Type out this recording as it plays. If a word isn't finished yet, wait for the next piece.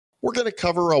we're going to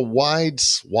cover a wide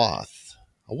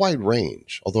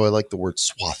range, although I like the word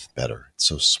swath better. It's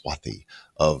so swathy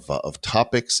of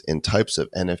topics and types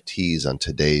of NFTs on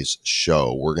today's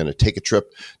show. We're going to take a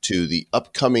trip to the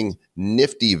upcoming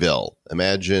Niftyville.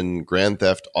 Imagine Grand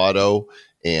Theft Auto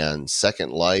and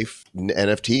Second Life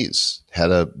NFTs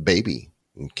had a baby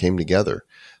and came together.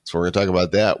 So we're going to talk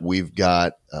about that. We've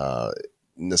got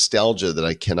nostalgia that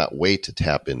I cannot wait to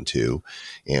tap into,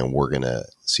 and we're going to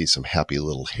see some happy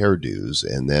little hairdos,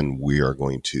 and then we are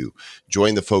going to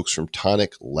join the folks from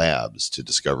Toniq Labs to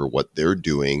discover what they're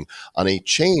doing on a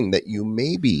chain that you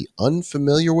may be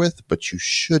unfamiliar with, but you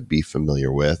should be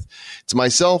familiar with. It's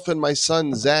myself and my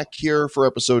son Zach here for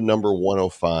episode number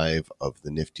 105 of the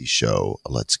Nifty Show.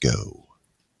 Let's go.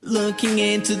 Looking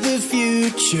into the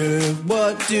future,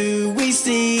 what do we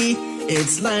see?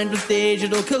 It's lined with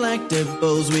digital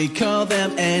collectibles, we call them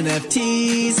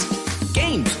NFTs.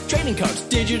 Games, trading cards,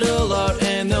 digital art,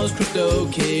 and those crypto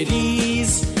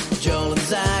kitties. Joel and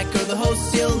Zach are the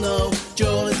hosts, you'll know.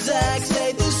 Joel and Zach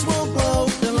say this will blow.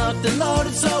 They're locked and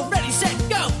loaded, so ready, set,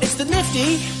 go! It's the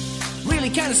Nifty,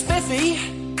 really kind of spiffy.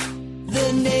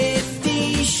 The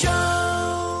Nifty Show.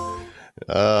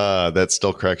 That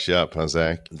still cracks you up, huh,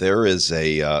 Zach? There's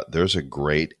a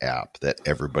great app that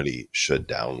everybody should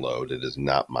download. It is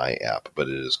not my app, but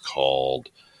it is called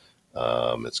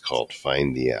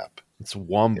Find the App. It's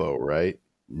Wombo, right?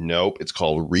 Nope, it's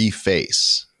called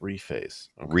Reface. Reface.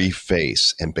 Okay.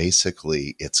 Reface, and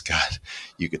basically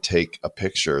you could take a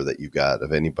picture that you got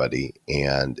of anybody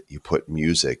and you put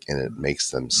music and it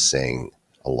makes them sing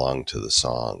along to the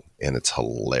song, and it's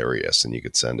hilarious, and you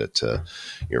could send it to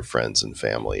your friends and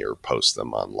family or post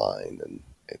them online, and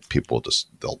people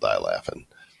they'll die laughing.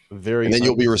 And then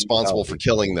you'll be responsible for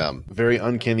killing them. Very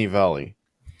uncanny valley.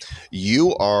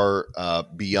 You are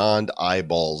beyond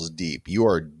eyeballs deep. You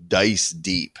are dice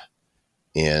deep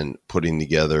in putting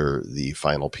together the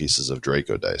final pieces of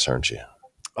Draco dice, aren't you?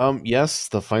 Yes,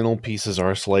 the final pieces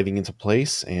are sliding into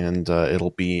place, and it'll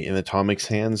be in Atomic's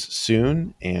hands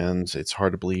soon, and it's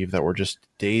hard to believe that we're just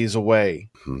days away.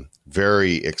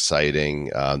 Very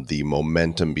exciting. The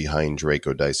momentum behind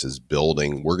Draco Dice is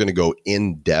building. We're going to go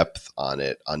in depth on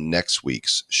it on next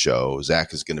week's show.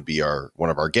 Zach is going to be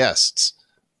one of our guests.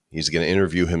 He's going to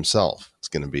interview himself. It's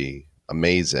going to be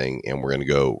amazing, and we're going to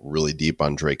go really deep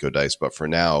on Draco Dice. But for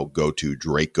now, go to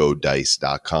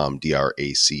dracodice.com,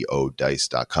 DRACO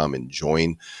dice.com, and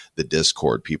join the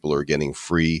Discord. People are getting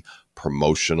free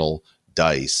promotional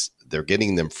dice. They're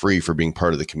getting them free for being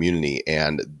part of the community,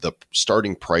 and the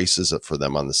starting prices for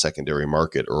them on the secondary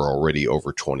market are already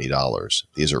over $20.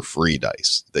 These are free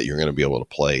dice that you're going to be able to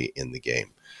play in the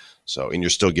game. So, and you're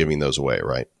still giving those away,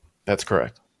 right? That's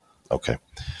correct. Okay.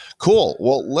 Cool.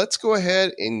 Well, let's go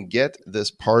ahead and get this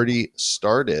party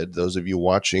started. Those of you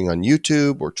watching on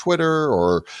YouTube or Twitter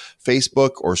or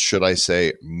Facebook, or should I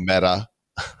say Meta,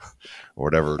 or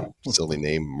whatever silly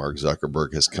name Mark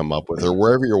Zuckerberg has come up with, or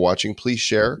wherever you're watching, please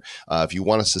share. If you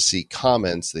want us to see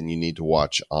comments, then you need to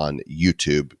watch on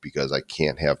YouTube, because I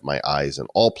can't have my eyes in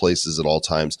all places at all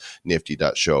times.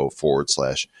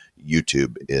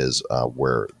 Nifty.show/YouTube is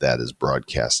where that is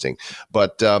broadcasting.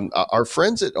 But our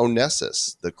friends at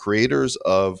Onessus, the creators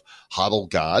of Hodl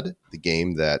God, the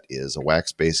game that is a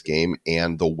wax-based game,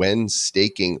 and the When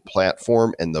staking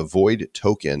platform and the Void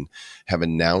token, have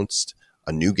announced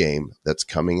a new game that's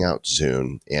coming out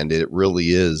soon, and it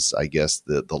really is, I guess,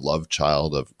 the love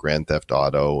child of Grand Theft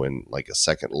Auto and like a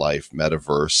Second Life,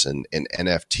 metaverse, and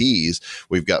NFTs.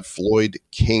 We've got Floyd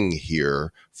King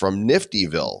here from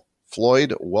Niftyville.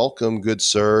 Floyd, welcome, good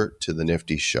sir, to the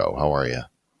Nifty Show. How are you?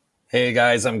 Hey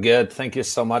guys, I'm good. Thank you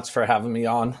so much for having me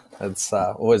on. It's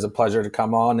always a pleasure to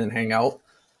come on and hang out.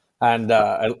 And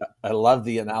I love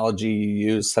the analogy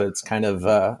you use, that it's kind of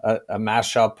a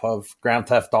mashup of Grand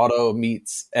Theft Auto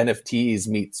meets NFTs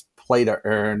meets play to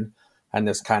earn, and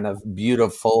this kind of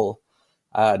beautiful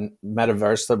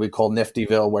metaverse that we call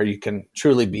Niftyville, where you can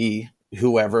truly be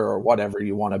whoever or whatever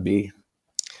you want to be.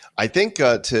 I think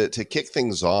to kick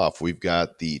things off, we've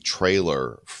got the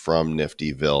trailer from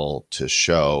Niftyville to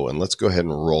show, and let's go ahead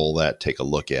and roll that, take a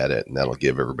look at it, and that'll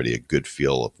give everybody a good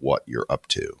feel of what you're up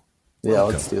to. Yeah,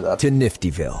 let's do that. To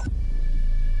Niftyville,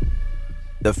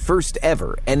 the first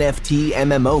ever NFT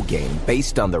MMO game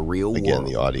based on the real world. Again,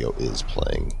 the audio is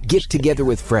playing. Get together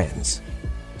with friends,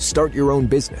 start your own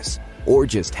business, or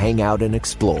just hang out and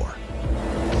explore.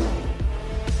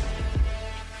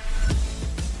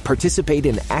 Participate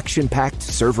in action-packed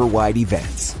server-wide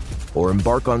events, or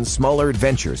embark on smaller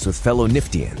adventures with fellow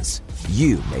Niftyans.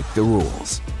 You make the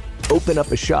rules. Open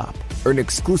up a shop, earn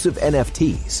exclusive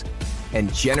NFTs,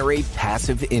 and generate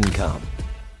passive income.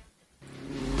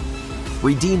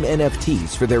 Redeem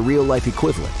NFTs for their real-life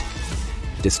equivalent.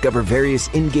 Discover various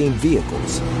in-game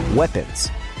vehicles, weapons,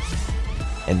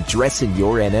 and dress in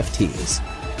your NFTs.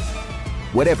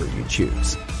 Whatever you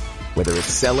choose, whether it's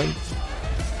selling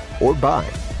or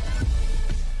buying,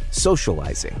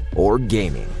 socializing or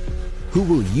gaming, who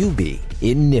will you be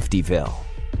in Niftyville?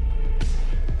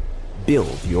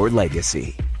 Build your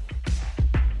legacy.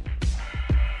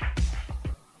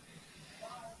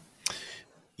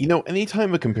 You know,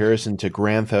 anytime a comparison to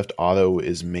Grand Theft Auto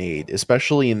is made,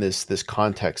 especially in this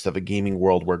context of a gaming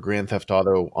world where Grand Theft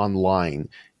Auto Online,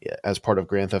 as part of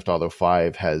Grand Theft Auto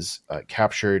 5, has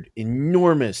captured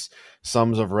enormous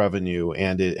sums of revenue,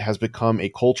 and it has become a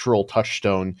cultural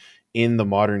touchstone in the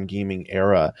modern gaming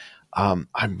era, I'm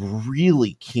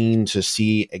really keen to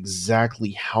see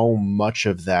exactly how much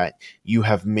of that you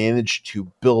have managed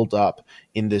to build up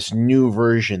in this new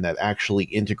version that actually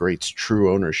integrates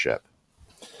true ownership.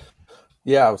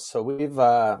 Yeah, so we've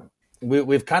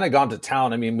kind of gone to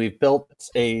town. I mean, we've built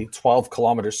a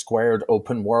 12-kilometer squared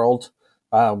open world,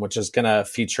 which is going to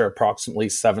feature approximately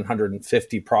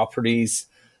 750 properties.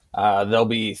 There'll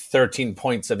be 13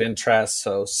 points of interest,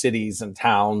 so cities and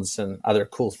towns and other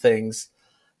cool things.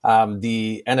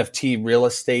 The NFT real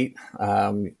estate,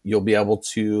 you'll be able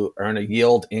to earn a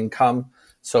yield income.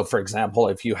 So, for example,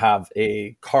 if you have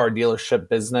a car dealership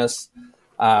business,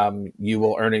 you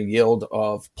will earn a yield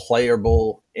of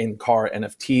playable in-car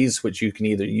NFTs, which you can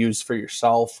either use for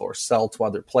yourself or sell to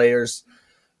other players.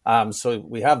 So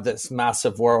we have this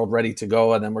massive world ready to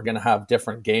go, and then we're going to have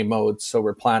different game modes. So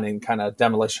we're planning kind of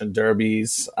demolition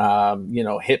derbies,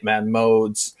 hitman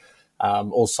modes,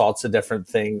 all sorts of different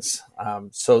things.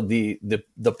 So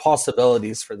the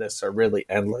possibilities for this are really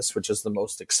endless, which is the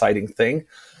most exciting thing.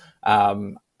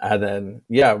 And then,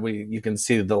 you can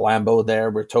see the Lambo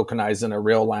there. We're tokenizing a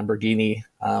real Lamborghini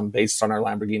based on our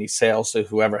Lamborghini sales. So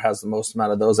whoever has the most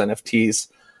amount of those NFTs,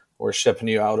 we're shipping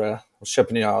you out a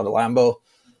Lambo.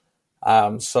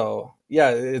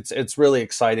 It's really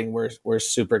exciting. We're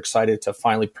super excited to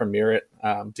finally premiere it.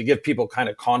 To give people kind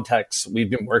of context, we've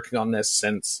been working on this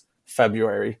since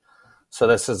February. So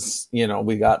this is,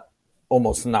 we got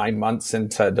almost 9 months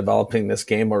into developing this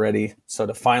game already. So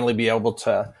to finally be able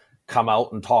to come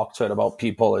out and talk to it about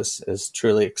people is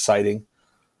truly exciting.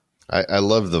 I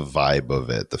love the vibe of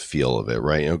it, the feel of it,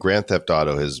 right? Grand Theft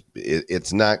Auto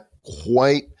it's not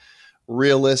quite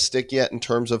realistic yet in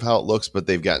terms of how it looks, but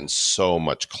they've gotten so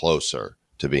much closer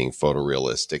to being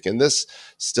photorealistic. And this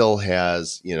still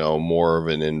has, more of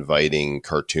an inviting,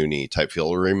 cartoony type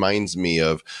feel. It reminds me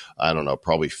of, I don't know,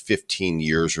 probably 15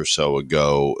 years or so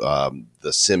ago,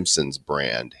 the Simpsons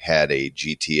brand had a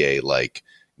GTA-like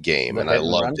game, and I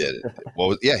loved it.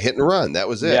 Hit and Run. That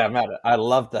was it. Yeah, man, I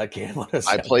loved that game.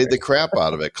 I played the crap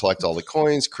out of it. Collect all the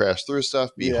coins, crash through stuff,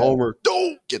 be Homer,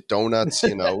 don't get donuts.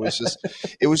 It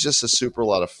was just a super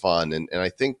lot of fun, and I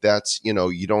think that's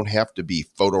you don't have to be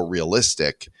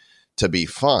photorealistic to be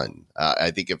fun. I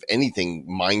think if anything,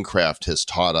 Minecraft has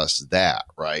taught us that,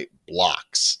 right?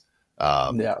 Blocks.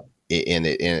 And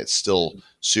it's still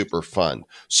super fun.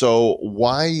 So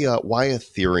why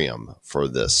Ethereum for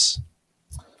this?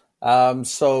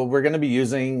 So we're going to be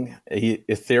using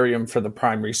Ethereum for the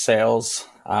primary sales.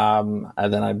 And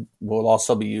then I will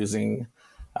also be using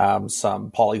some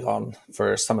Polygon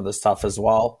for some of the stuff as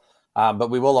well.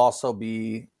 But we will also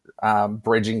be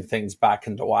bridging things back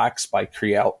into Wax by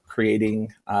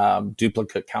creating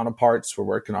duplicate counterparts. We're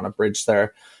working on a bridge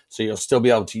there. So you'll still be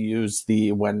able to use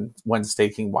the when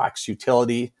staking Wax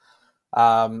utility.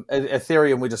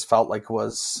 Ethereum, we just felt like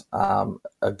was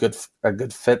a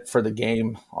good fit for the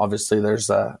game. Obviously, there's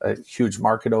a huge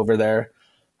market over there.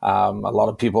 A lot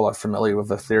of people are familiar with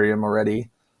Ethereum already,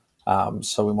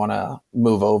 so we want to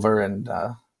move over and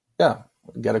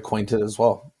get acquainted as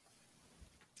well.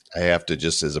 I have to,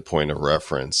 just as a point of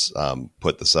reference,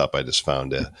 put this up. I just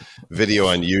found a video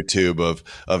on YouTube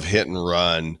of Hit and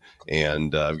Run,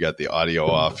 and I've got the audio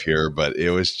off here, but it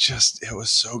was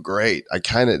so great.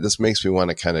 This makes me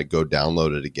want to kind of go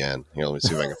download it again. Let me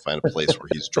see if I can find a place where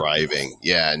he's driving.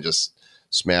 Yeah. And just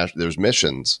smash. There's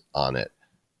missions on it.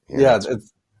 Yeah.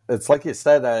 It's like you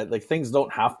said, like things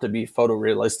don't have to be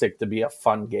photorealistic to be a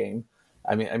fun game.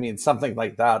 I mean, something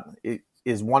like that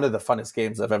is one of the funnest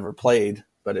games I've ever played.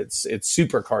 But it's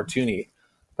super cartoony,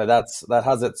 but that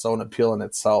has its own appeal in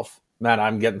itself. Man,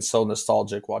 I'm getting so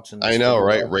nostalgic watching this. I know,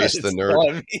 right? Race the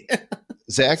Nerd.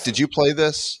 Zach, did you play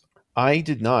this? I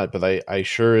did not, but I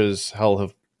sure as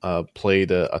hell have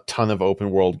played a ton of open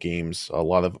world games, a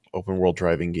lot of open world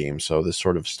driving games. So this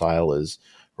sort of style is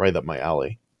right up my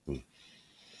alley.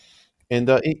 And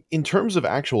in terms of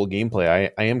actual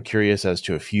gameplay, I am curious as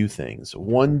to a few things.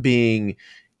 One being,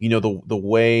 the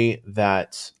way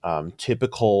that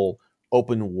typical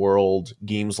open world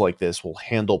games like this will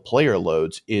handle player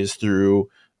loads is through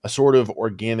a sort of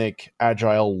organic,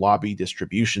 agile lobby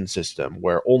distribution system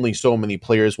where only so many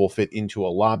players will fit into a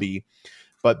lobby.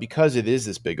 But because it is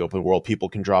this big open world, people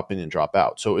can drop in and drop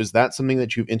out. So is that something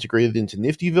that you've integrated into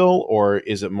Niftyville, or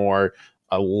is it more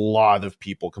a lot of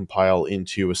people compile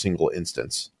into a single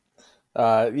instance?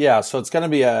 Yeah, so it's going to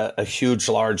be a huge,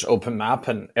 large open map,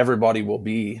 and everybody will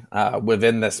be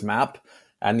within this map.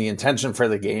 And the intention for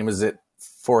the game is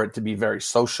for it to be very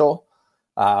social.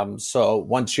 So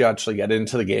once you actually get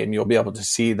into the game, you'll be able to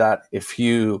see that if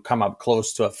you come up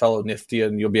close to a fellow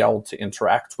Niftian, you'll be able to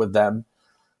interact with them.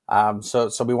 So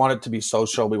we want it to be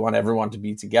social. We want everyone to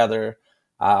be together.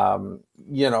 And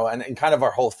kind of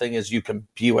our whole thing is you can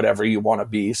be whatever you want to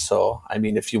be. So, I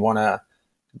mean, if you want to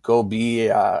go be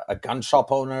a gun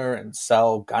shop owner and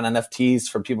sell gun NFTs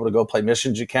for people to go play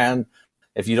missions, you can.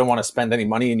 If you don't want to spend any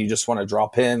money and you just want to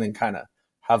drop in and kind of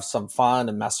have some fun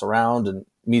and mess around and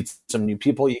meet some new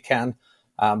people, you can.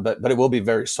 But it will be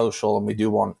very social, and we do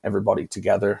want everybody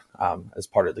together as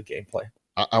part of the gameplay.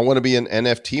 I want to be an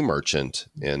NFT merchant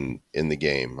in the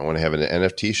game. I want to have an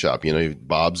NFT shop.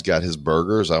 Bob's got his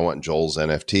burgers. I want Joel's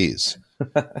NFTs.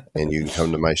 And you can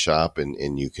come to my shop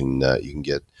and you can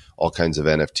get all kinds of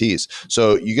NFTs.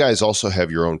 So you guys also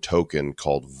have your own token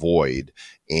called Void,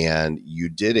 and you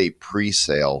did a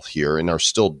pre-sale here and are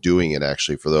still doing it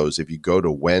actually for those. If you go to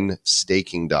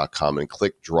whenstaking.com and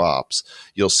click drops,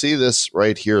 you'll see this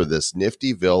right here, this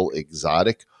Niftyville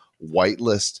exotic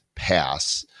whitelist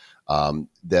pass.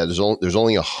 There's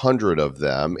only 100 of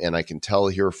them, and I can tell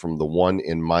here from the one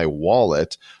in my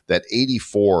wallet that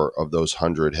 84 of those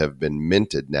 100 have been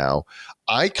minted now.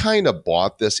 I kind of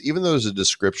bought this, even though there's a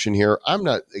description here. I'm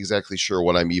not exactly sure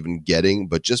what I'm even getting,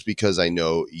 but just because I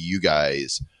know you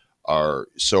guys are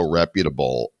so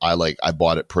reputable, I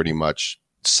bought it pretty much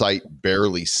sight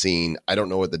barely seen. I don't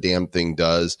know what the damn thing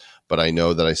does, but I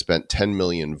know that I spent 10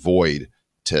 million Void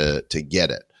to get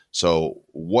it. So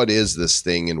what is this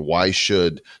thing, and why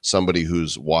should somebody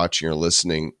who's watching or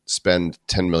listening spend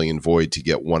 10 million Void to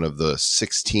get one of the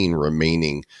 16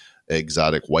 remaining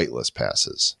exotic whitelist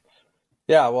passes?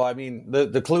 Yeah, well, I mean,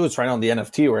 the clue is right on the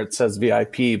NFT where it says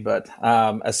VIP, but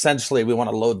essentially we want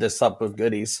to load this up with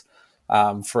goodies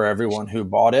for everyone who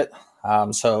bought it.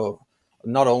 So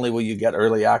not only will you get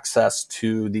early access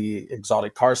to the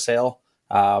exotic car sale,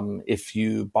 if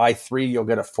you buy 3, you'll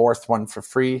get a 4th one for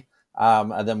free.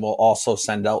 And then we'll also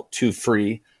send out 2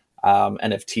 free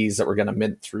NFTs that we're going to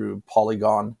mint through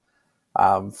Polygon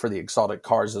for the exotic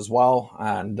cars as well.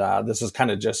 And this is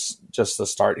kind of just the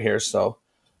start here. So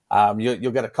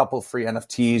you'll get a couple free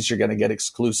NFTs. You're going to get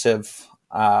exclusive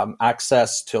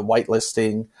access to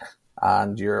whitelisting.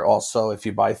 And you're also, if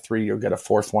you buy 3, you'll get a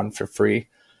 4th one for free.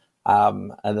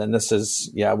 And then this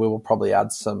is, we will probably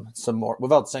add some more.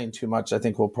 Without saying too much, I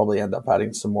think we'll probably end up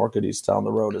adding some more goodies down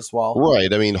the road as well.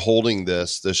 Right. I mean, holding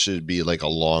this should be like a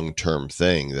long-term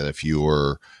thing, that if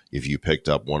you picked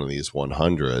up one of these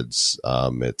 100s,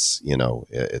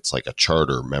 it's like a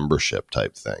charter membership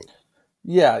type thing.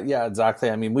 Yeah,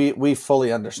 exactly. I mean, we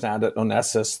fully understand at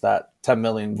Onessus that 10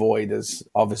 million Void is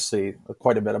obviously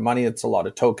quite a bit of money. It's a lot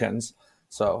of tokens.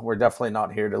 So we're definitely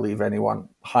not here to leave anyone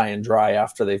high and dry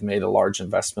after they've made a large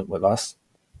investment with us.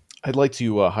 I'd like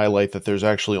to highlight that there's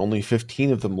actually only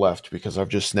 15 of them left because I've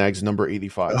just snagged number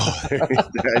 85. Oh,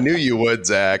 I knew you would,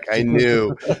 Zach. I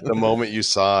knew the moment you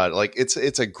saw it. Like, it's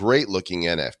a great looking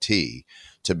NFT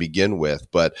to begin with,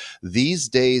 but these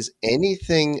days,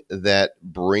 anything that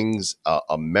brings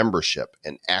a membership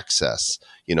and access,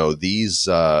 these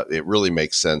it really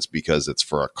makes sense because it's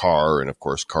for a car, and of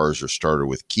course cars are started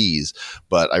with keys,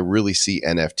 but I really see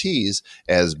NFTs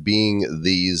as being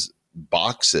these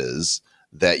boxes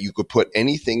that you could put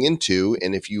anything into,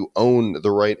 and if you own the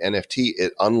right NFT,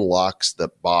 it unlocks the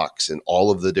box and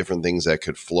all of the different things that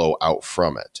could flow out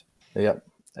from it. Yep.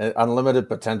 Unlimited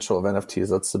potential of NFTs.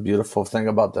 That's the beautiful thing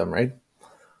about them, right?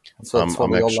 That's what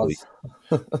we all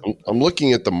love. I'm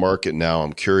looking at the market now.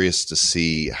 I'm curious to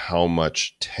see how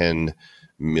much 10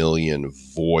 million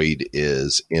Void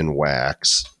is in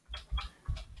wax.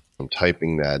 I'm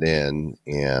typing that in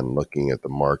and looking at the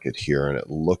market here, and it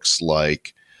looks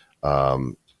like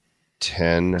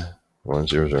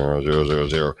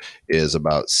 10,100,000 is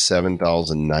about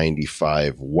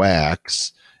 7,095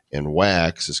 wax. And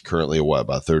wax is currently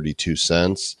about 32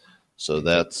 cents. So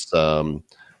that's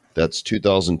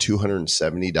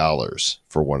 $2,270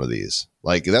 for one of these.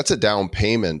 Like, that's a down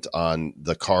payment on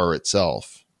the car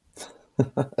itself.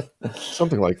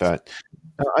 Something like that.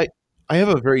 I have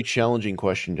a very challenging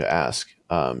question to ask,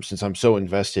 since I'm so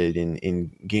invested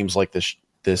in games like this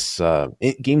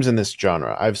games in this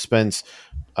genre. I've spent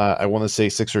I want to say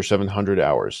 600 or 700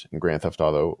 hours in Grand Theft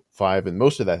Auto 5, and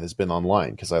most of that has been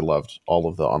online because I loved all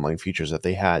of the online features that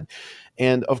they had.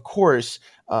 And of course,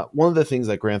 one of the things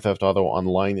that Grand Theft Auto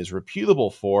Online is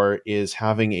reputable for is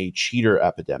having a cheater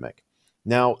epidemic.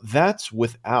 Now, that's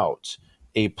without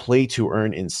a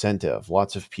play-to-earn incentive,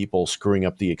 lots of people screwing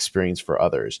up the experience for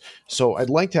others. So I'd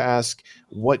like to ask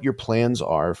what your plans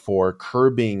are for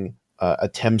curbing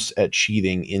attempts at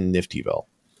cheating in Niftyville.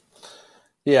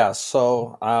 Yeah,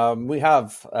 so we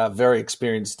have a very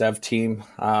experienced dev team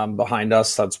behind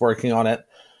us that's working on it.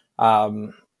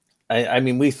 I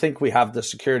mean, we think we have the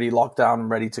security locked down and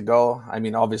ready to go. I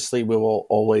mean, obviously, we will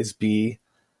always be,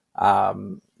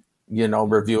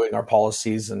 reviewing our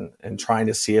policies and trying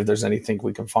to see if there's anything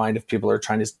we can find if people are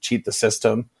trying to cheat the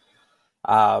system.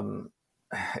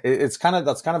 That's kind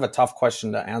of a tough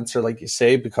question to answer, like you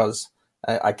say, because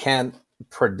I can't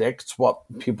predict what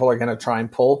people are going to try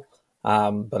and pull.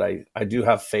 But I do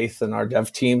have faith in our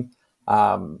dev team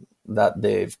that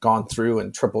they've gone through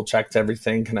and triple checked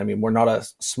everything. And I mean, we're not a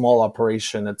small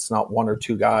operation. It's not one or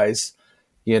two guys,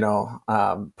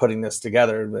 putting this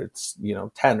together. It's,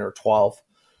 10 or 12.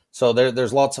 So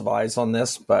there's lots of eyes on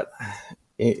this. But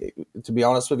to be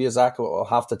honest with you, Zach, we'll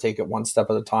have to take it one step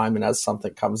at a time. And as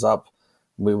something comes up,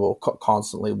 we will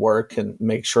constantly work and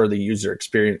make sure the user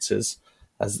experience is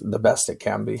as the best it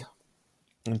can be.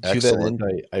 And to that end,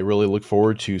 I really look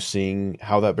forward to seeing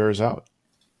how that bears out.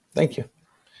 Thank you.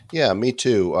 Yeah, me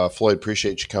too. Floyd,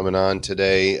 appreciate you coming on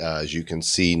today. As you can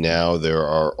see now, there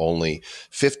are only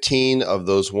 15 of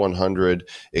those 100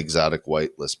 exotic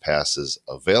whitelist passes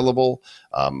available.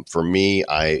 For me,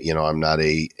 I'm not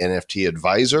a NFT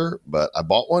advisor, but I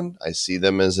bought one. I see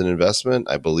them as an investment.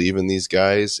 I believe in these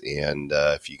guys. And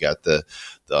if you got the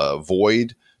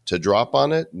void to drop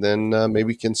on it, then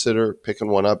maybe consider picking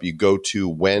one up. You go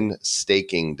to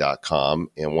whenstaking.com,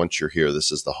 and once you're here,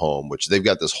 this is the home, which they've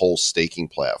got this whole staking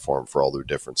platform for all their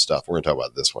different stuff. We're going to talk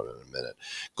about this one in a minute.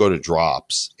 Go to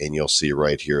drops, and you'll see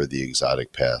right here the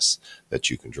exotic pass that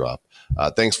you can drop.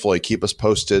 Thanks, Floyd. Keep us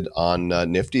posted on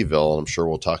Niftyville, and I'm sure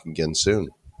we'll talk again soon.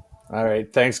 All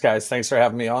right. Thanks, guys. Thanks for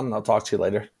having me on, and I'll talk to you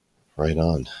later. Right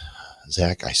on.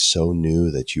 Zach, I so knew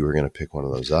that you were going to pick one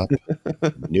of those up.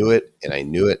 Knew it, and I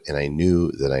knew it, and I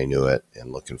knew that I knew it,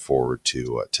 and looking forward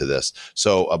to this.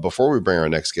 So before we bring our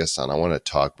next guest on, I want to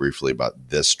talk briefly about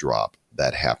this drop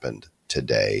that happened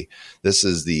today. This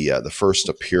is the first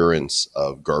appearance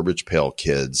of Garbage Pail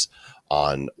Kids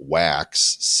on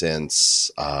Wax since,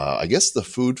 I guess, the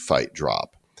Food Fight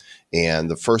drop,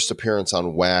 and the first appearance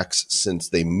on Wax since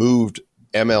they moved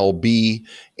MLB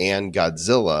and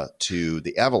Godzilla to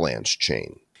the Avalanche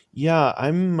chain. Yeah,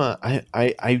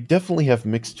 I definitely have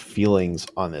mixed feelings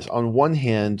on this. On one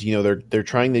hand, they're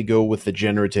trying to go with the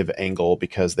generative angle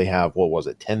because they have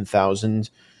 10,000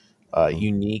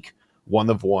 unique one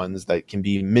of ones that can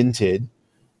be minted,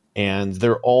 and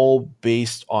they're all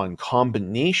based on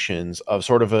combinations of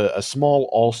sort of a small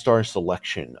all-star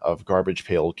selection of Garbage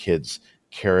Pail Kids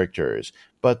characters.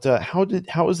 But how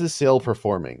is this sale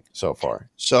performing so far?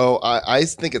 So I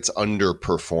think it's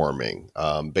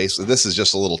underperforming. Basically, this is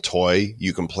just a little toy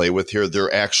you can play with here.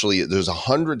 There's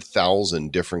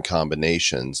 100,000 different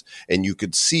combinations, and you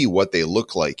could see what they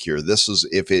look like here. This is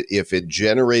if it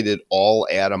generated all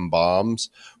atom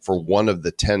bombs for one of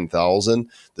the 10,000.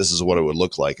 This is what it would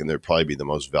look like, and there'd probably be the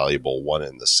most valuable one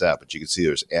in the set. But you can see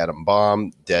there's Atom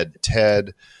Bomb, Dead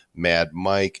Ted, Mad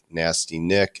Mike, Nasty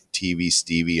Nick, TV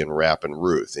Stevie, and Rappin'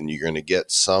 Ruth. And you're going to get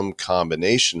some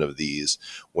combination of these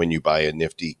when you buy a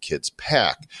Nifty Kids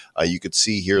pack. You could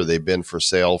see here they've been for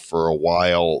sale for a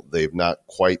while. They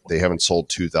haven't sold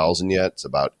 2,000 yet. It's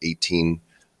about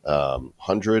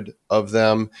 1,800 of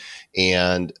them.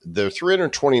 And they're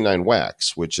 329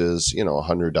 wax, which is,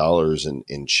 $100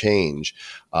 in change.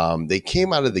 They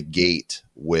came out of the gate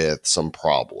with some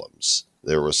problems.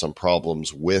 There were some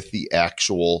problems with the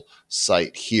actual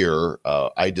site here.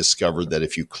 I discovered that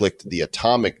if you clicked the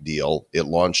Atomic deal, it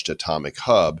launched Atomic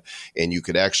Hub, and you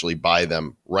could actually buy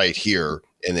them right here,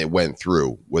 and they went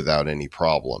through without any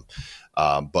problem.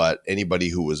 But anybody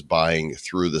who was buying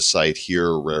through the site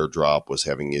here, Rare Drop, was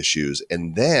having issues.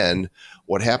 And then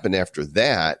what happened after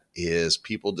that is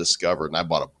people discovered, and I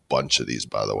bought a bunch of these,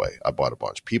 by the way. I bought a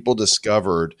bunch. People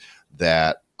discovered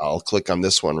that, I'll click on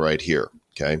this one right here,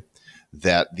 okay,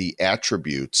 that the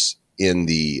attributes in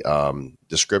the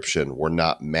description were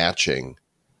not matching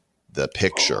the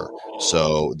picture.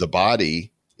 So the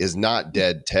body is not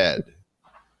Dead Ted.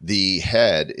 The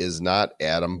head is not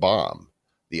Atom Bomb.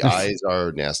 The eyes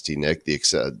are Nasty Nick.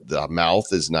 The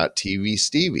mouth is not TV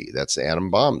Stevie. That's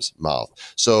Adam Bomb's mouth.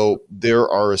 So there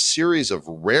are a series of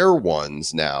rare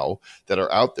ones now that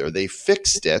are out there. They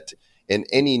fixed it. And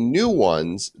any new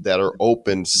ones that are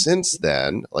opened since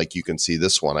then, like you can see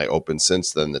this one I opened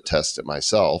since then to test it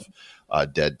myself,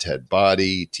 Dead Ted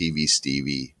Body, TV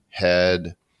Stevie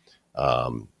Head,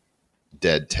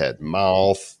 Dead Ted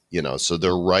Mouth, so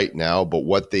they're right now. But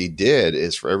what they did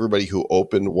is for everybody who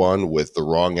opened one with the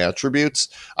wrong attributes,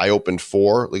 I opened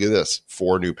 4. Look at this.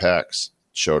 4 new packs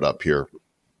showed up here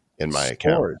in my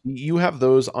account. You have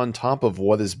those on top of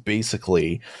what is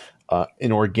basically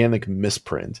an organic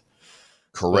misprint.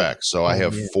 Correct. So I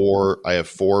have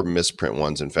 4 misprint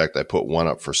ones. In fact, I put one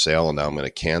up for sale, and now I'm going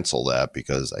to cancel that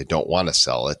because I don't want to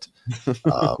sell it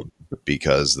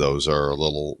because those are a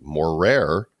little more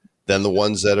rare than the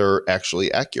ones that are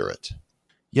actually accurate.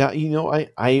 Yeah,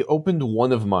 I opened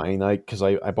one of mine because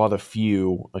I bought a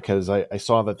few because I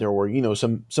saw that there were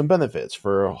some benefits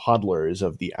for hodlers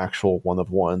of the actual one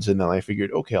of ones, and then I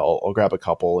figured, okay, I'll grab a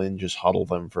couple and just hodl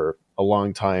them for a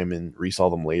long time and resell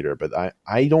them later. But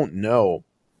I don't know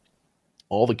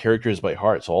all the characters by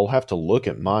heart, so I'll have to look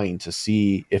at mine to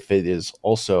see if it is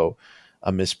also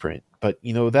a misprint. But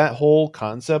that whole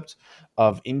concept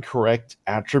of incorrect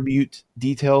attribute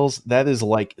details, that is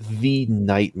like the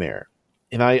nightmare.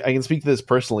 And I can speak to this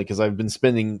personally because I've been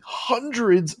spending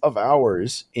hundreds of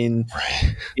hours in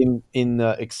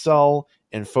Excel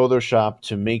and Photoshop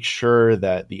to make sure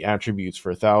that the attributes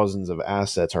for thousands of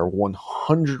assets are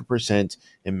 100%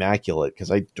 immaculate,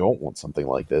 because I don't want something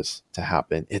like this to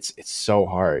happen. It's so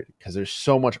hard because there's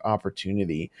so much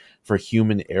opportunity for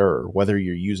human error, whether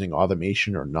you're using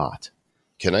automation or not.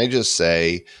 Can I just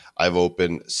say I've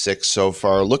opened 6 so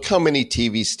far. Look how many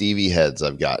TV Stevie heads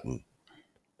I've gotten.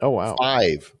 Oh, wow.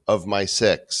 5 of my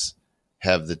 6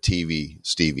 have the TV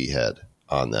Stevie head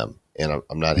on them, and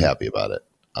I'm not happy about it.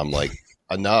 I'm like,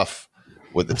 enough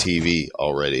with the TV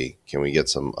already. Can we get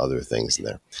some other things in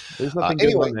there? There's nothing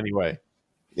good on anyway.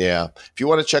 Yeah. If you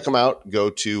want to check them out, go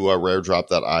to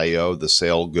raredrop.io. The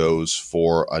sale goes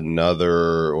for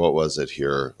another, what was it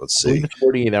here? Let's see.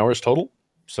 48 hours total?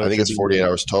 So I think it's 48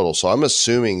 hours total. So I'm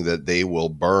assuming that they will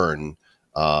burn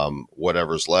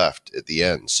whatever's left at the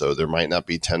end. So there might not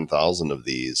be 10,000 of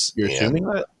these. You're assuming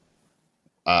that?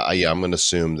 Yeah, I'm going to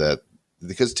assume that,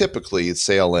 because typically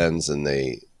sale ends and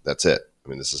that's it. I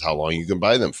mean, this is how long you can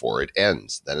buy them for. It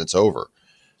ends, then it's over.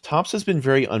 Topps has been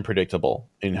very unpredictable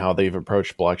in how they've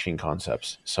approached blockchain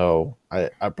concepts. So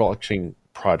blockchain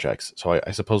projects. So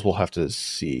I suppose we'll have to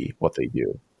see what they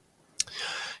do.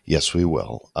 Yes, we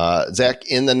will. Zach,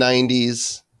 in the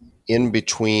 90s, in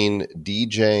between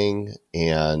DJing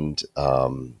and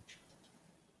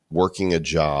working a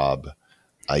job,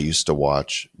 I used to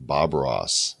watch Bob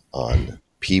Ross on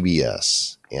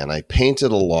PBS, and I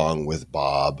painted along with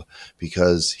Bob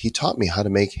because he taught me how to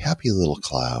make happy little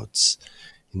clouds.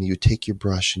 And you take your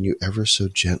brush and you ever so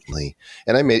gently.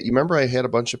 And you remember I had a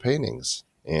bunch of paintings.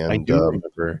 And I do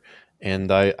remember.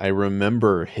 And I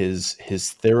remember his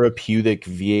therapeutic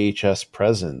VHS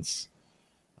presence.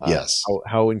 Yes.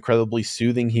 How incredibly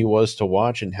soothing he was to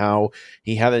watch, and how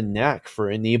he had a knack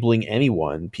for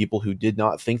enabling people who did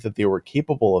not think that they were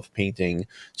capable of painting,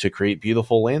 to create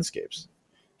beautiful landscapes.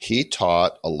 He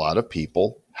taught a lot of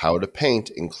people how to paint,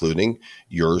 including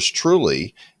yours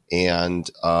truly. And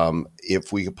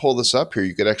if we could pull this up here,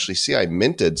 you could actually see I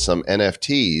minted some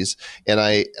NFTs and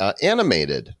I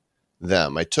animated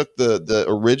them. I took the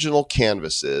original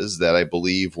canvases that I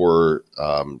believe were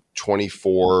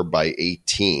 24 by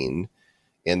 18.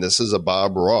 And this is a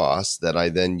Bob Ross that I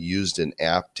then used an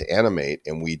app to animate.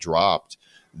 And we dropped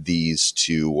these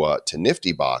to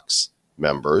Nifty Box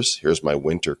members. Here's my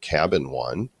winter cabin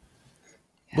one.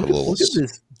 Look at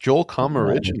this Joel Com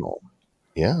original.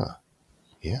 Yeah.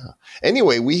 Yeah.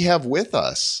 Anyway, we have with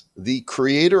us the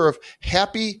creator of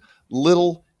Happy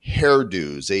Little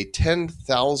Hairdos, a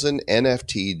 10,000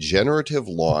 NFT generative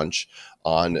launch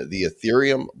on the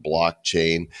Ethereum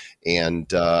blockchain.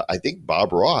 And I think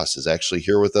Bob Ross is actually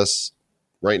here with us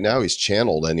right now. He's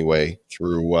channeled anyway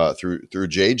through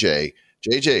JJ.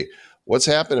 JJ, what's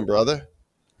happening, brother?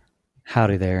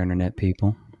 Howdy there, internet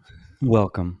people.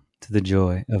 Welcome to the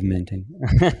joy of minting.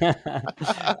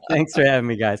 Thanks for having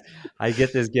me, guys. I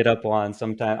get up on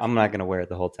sometime. I'm not going to wear it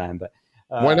the whole time, but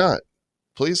why not?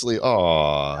 Please leave.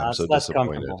 Oh, I'm so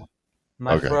disappointed.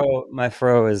 My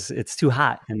fro it's too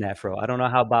hot in that fro. I don't know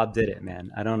how Bob did it,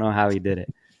 man. I don't know how he did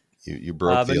it. You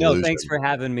broke the illusion. Thanks for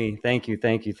having me. Thank you.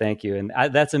 And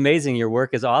that's amazing. Your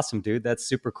work is awesome, dude. That's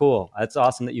super cool. That's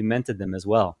awesome that you minted them as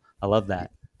well. I love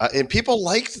that. And people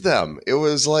liked them. It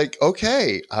was like,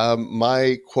 okay,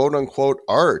 my quote unquote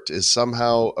art is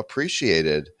somehow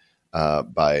appreciated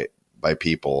by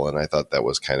people, and I thought that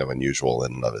was kind of unusual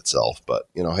in and of itself. But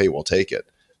hey, we'll take it.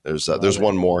 There's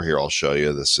one more here. I'll show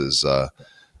you. This is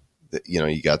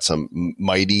you got some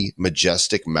mighty,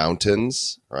 majestic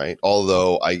mountains, right?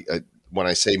 Although I when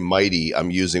I say mighty,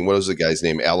 I'm using, what was the guy's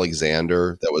name?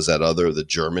 Alexander. That was the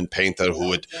German painter who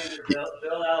would.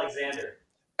 Bill Alexander.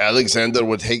 Alexander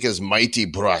would take his mighty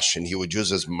brush, and he would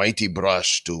use his mighty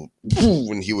brush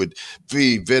and he would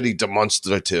be very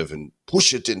demonstrative and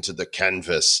push it into the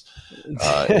canvas.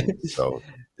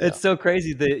 It's so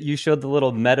crazy that you showed the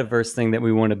little metaverse thing that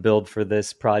we want to build for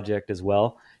this project as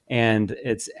well. And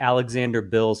it's Alexander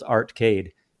Bill's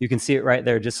Artcade. You can see it right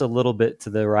there, just a little bit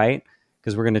to the right,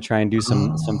 because we're going to try and do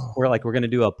we're going to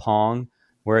do a Pong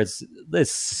where it's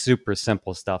super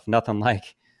simple stuff. Nothing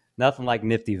like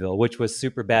Niftyville, which was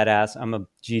super badass. I'm a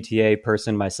GTA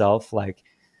person myself. Like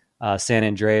San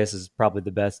Andreas is probably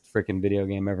the best freaking video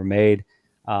game ever made.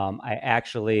 I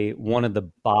actually, one of the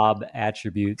Bob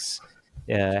attributes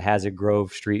has a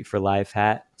Grove Street for Life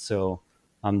hat. So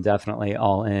I'm definitely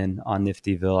all in on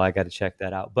Niftyville. I got to check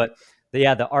that out. But the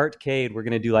Artcade, we're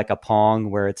going to do like a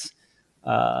Pong where it's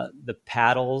the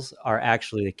paddles are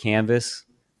actually the canvas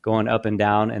going up and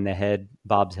down, and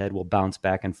Bob's head will bounce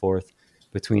back and forth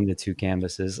between the two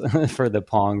canvases for the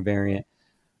Pong variant.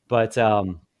 But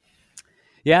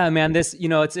yeah, man, this,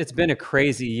 it's been a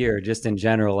crazy year just in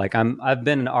general. Like I've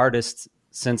been an artist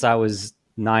since I was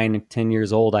 9, 10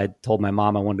 years old. I told my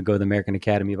mom I wanted to go to the American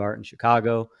Academy of Art in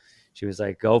Chicago. She was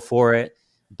like, go for it.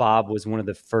 Bob was one of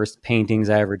the first paintings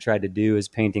I ever tried to do, is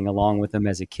painting along with him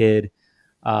as a kid.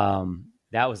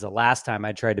 That was the last time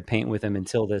I tried to paint with him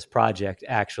until this project,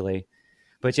 actually.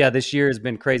 But yeah, this year has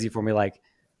been crazy for me. Like,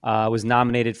 I was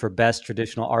nominated for Best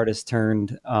Traditional Artist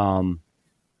turned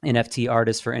NFT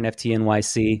Artist for NFT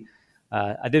NYC.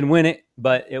 I didn't win it,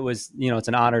 but it was, it's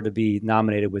an honor to be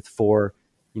nominated with 4,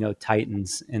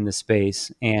 titans in the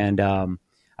space. And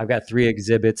I've got 3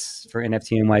 exhibits for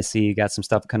NFT NYC, got some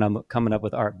stuff coming up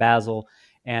with Art Basel,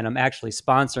 and I'm actually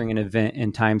sponsoring an event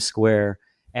in Times Square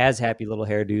as Happy Little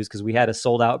Hairdos, because we had a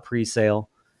sold out pre-sale.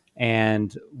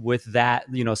 And with that,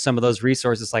 some of those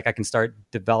resources, like I can start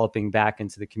developing back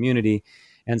into the community.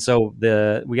 And so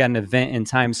we got an event in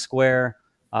Times Square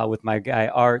with my guy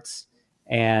Arts,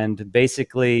 and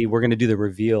basically we're going to do the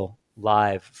reveal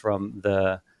live from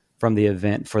the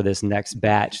event for this next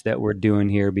batch that we're doing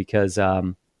here, because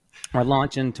we're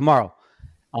launching tomorrow,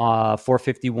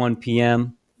 4:51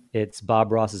 p.m. It's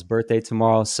Bob Ross's birthday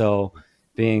tomorrow. So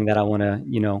being that I want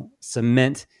to,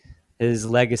 cement his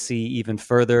legacy even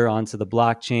further onto the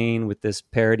blockchain with this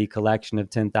parody collection of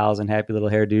 10,000 Happy Little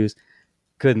Hairdos,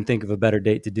 couldn't think of a better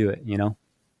date to do it,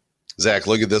 Zach,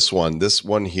 look at this one. This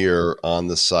one here on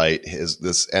the site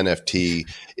this NFT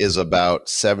is about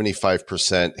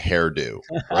 75% hairdo,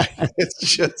 right? It's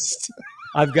just...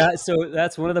 so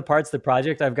that's one of the parts of the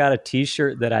project. I've got a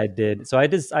t-shirt that I did. So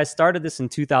I started this in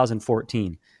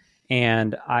 2014,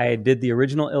 and I did the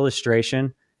original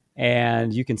illustration,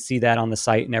 and you can see that on the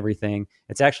site and everything.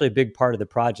 It's actually a big part of the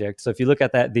project. So if you look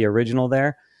at the original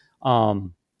there,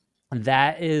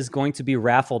 that is going to be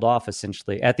raffled off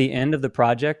essentially at the end of the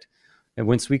project. And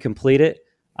once we complete it,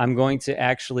 I'm going to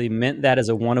actually mint that as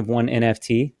a 1-of-1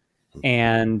 NFT.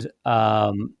 And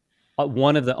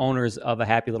one of the owners of a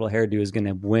Happy Little Hairdo is going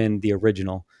to win the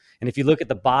original. And if you look at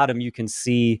the bottom, you can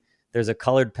see there's a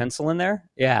colored pencil in there.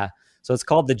 Yeah. So it's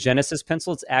called the Genesis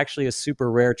pencil. It's actually a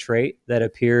super rare trait that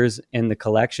appears in the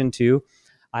collection too.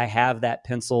 I have that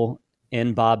pencil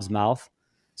in Bob's mouth.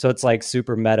 So it's like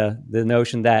super meta. The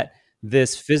notion that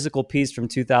this physical piece from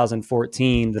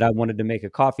 2014 that I wanted to make a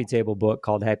coffee table book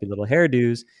called Happy Little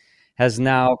Hairdos has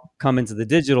now come into the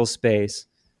digital space.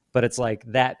 But it's like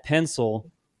that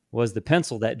pencil was the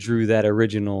pencil that drew that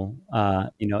original,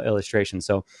 illustration.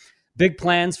 So big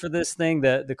plans for this thing.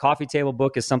 The coffee table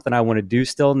book is something I want to do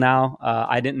still now.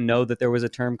 I didn't know that there was a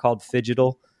term called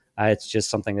fidgetal. It's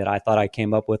just something that I thought I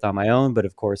came up with on my own. But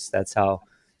of course, that's how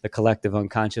the collective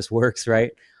unconscious works,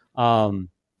 right?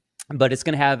 But it's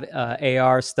going to have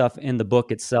AR stuff in the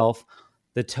book itself.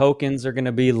 The tokens are going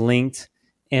to be linked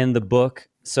in the book.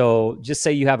 So just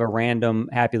say you have a random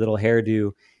Happy Little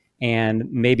Hairdo, and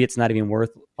maybe it's not even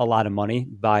worth a lot of money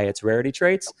by its rarity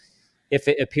traits. If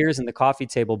it appears in the coffee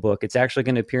table book, it's actually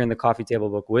going to appear in the coffee table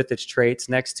book with its traits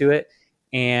next to it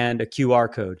and a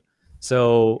QR code.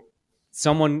 So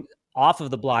someone off of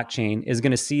the blockchain is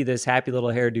going to see this Happy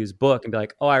Little Hairdos book and be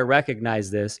like, oh, I recognize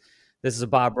this. This is a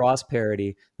Bob Ross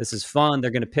parody. This is fun.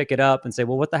 They're going to pick it up and say,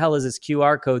 well, what the hell is this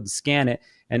QR code? And scan it.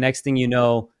 And next thing you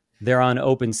know, they're on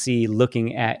OpenSea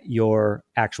looking at your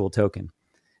actual token.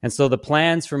 And so the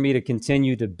plans for me to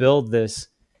continue to build this,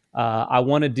 I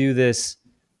want to do this.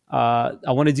 I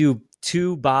want to do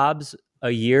 2 Bobs a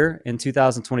year in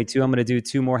 2022. I'm going to do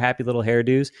 2 more Happy Little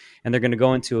Hairdos, and they're going to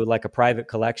go into like a private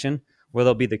collection where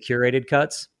they'll be the curated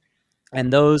cuts.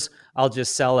 And those I'll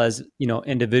just sell as,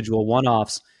 individual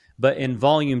one-offs. But in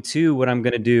volume 2, what I'm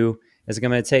going to do is I'm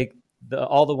going to take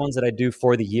all the ones that I do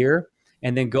for the year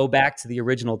and then go back to the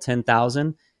original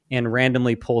 10,000 and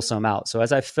randomly pull some out. So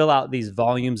as I fill out these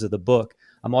volumes of the book,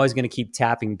 I'm always going to keep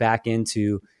tapping back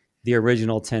into the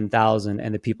original 10,000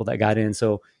 and the people that got in.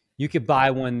 So you could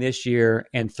buy one this year,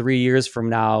 and 3 years from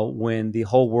now, when the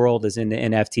whole world is into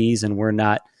NFTs and we're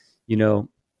not,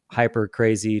 hyper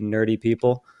crazy, nerdy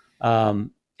people,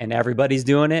 and everybody's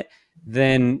doing it,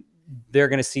 then they're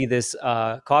going to see this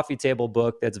coffee table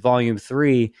book that's volume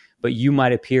 3, but you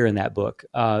might appear in that book,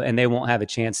 and they won't have a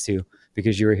chance to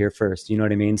because you were here first. You know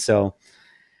what I mean? So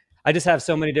I just have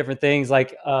so many different things.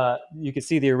 Like you can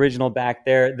see the original back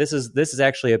there. This is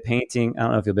actually a painting. I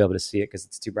don't know if you'll be able to see it because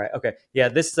it's too bright. Okay. Yeah,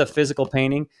 this is a physical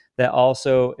painting that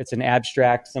also, it's an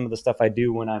abstract. Some of the stuff I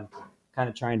do when I'm kind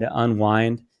of trying to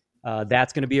unwind.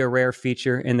 That's going to be a rare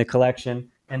feature in the collection.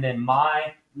 And then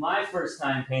my first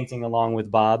time painting along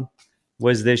with Bob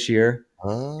was this year.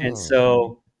 Oh. And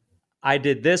so I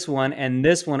did this one, and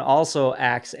this one also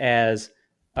acts as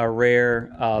a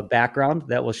rare background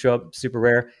that will show up super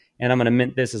rare. And I'm going to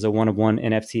mint this as a 1-of-1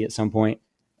 NFT at some point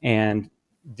and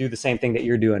do the same thing that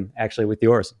you're doing actually with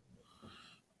yours.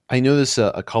 I noticed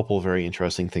a couple of very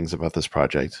interesting things about this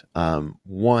project.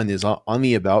 One is on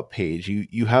the About page,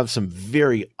 you have some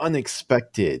very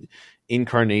unexpected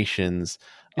incarnations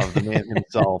of the man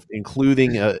himself,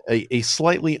 including a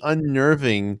slightly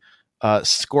unnerving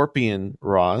Scorpion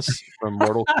Ross from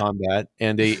Mortal Kombat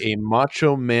and a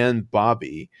Macho Man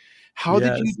Bobby. How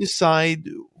did you decide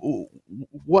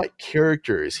what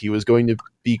characters he was going to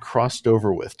be crossed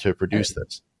over with to produce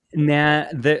this?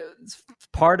 The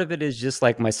part of it is just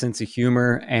like my sense of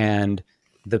humor and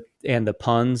the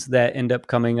puns that end up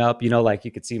coming up. Like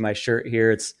you could see my shirt here.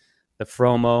 It's the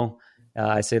Fromo.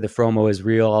 I say the Fromo is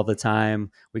real all the time.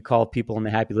 We call people in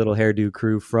the Happy Little Hairdo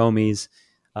crew Fromies.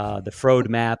 The Frode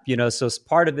map, so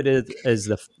part of it is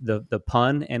the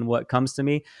pun and what comes to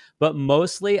me. But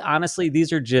mostly, honestly,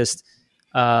 these are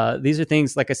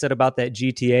things, like I said about that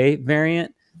GTA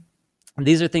variant.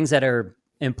 These are things that are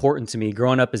important to me.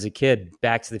 Growing up as a kid,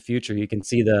 Back to the Future, you can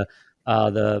see the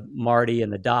Marty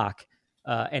and the Doc.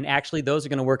 And actually, those are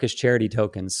going to work as charity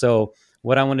tokens. So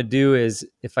what I want to do is,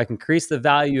 if I can increase the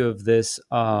value of this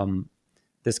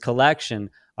this collection,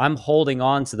 I'm holding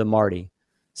on to the Marty.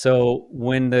 So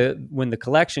when the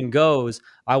collection goes,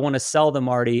 I want to sell the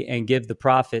Marty and give the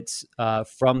profits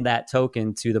from that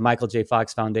token to the Michael J.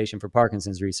 Fox Foundation for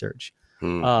Parkinson's Research.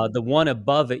 The one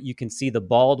above it, you can see the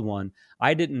bald one.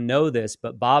 I didn't know this,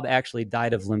 but Bob actually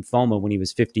died of lymphoma when he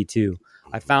was 52.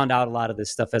 I found out a lot of this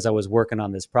stuff as I was working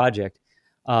on this project.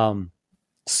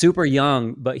 Super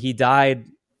young, but he died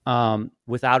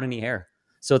without any hair.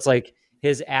 So it's like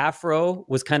his afro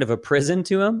was kind of a prison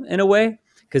to him in a way,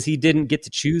 because he didn't get to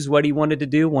choose what he wanted to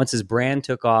do. Once his brand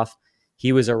took off,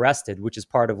 he was arrested, which is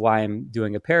part of why I'm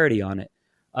doing a parody on it.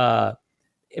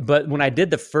 But when I did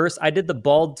the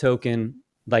bald token,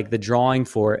 like the drawing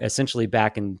for it, essentially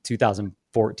back in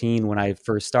 2014 when I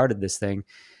first started this thing.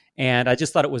 And I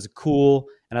just thought it was cool.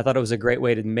 And I thought it was a great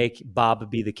way to make Bob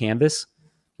be the canvas,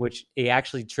 which it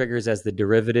actually triggers as the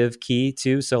derivative key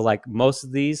too. So like most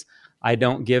of these, I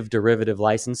don't give derivative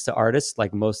license to artists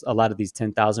like a lot of these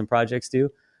 10,000 projects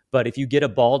do. But if you get a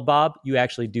bald Bob, you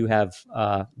actually do have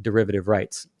derivative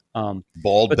rights.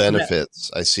 Bald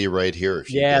benefits. I see right here.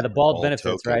 The bald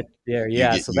benefits token, right there.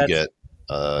 Yeah. You get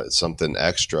something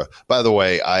extra. By the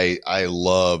way, I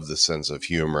love the sense of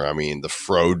humor. I mean, the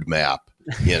Frode map.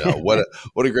 What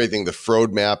a great thing. The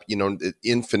Frode map,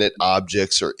 infinite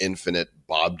objects or infinite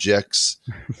objects.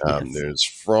 Yes. There's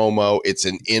Fromo. It's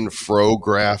an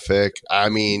infographic. I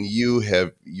mean,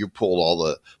 you pulled all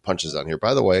the punches on here.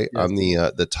 By the way, yes. I'm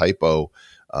the typo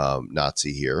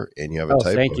Nazi here, and you have a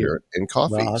typo here in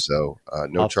coffee. Well, so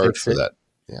no charge for that.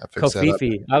 Yeah,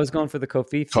 Kofifi. I was going for the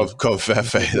Kofifi.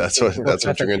 Kofefe. That's what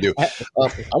you're going to do.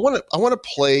 I want to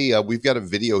play. We've got a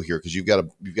video here because you've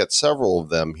got several of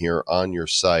them here on your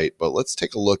site. But let's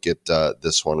take a look at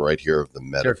this one right here of the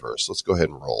metaverse. Sure. Let's go ahead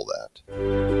and roll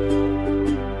that.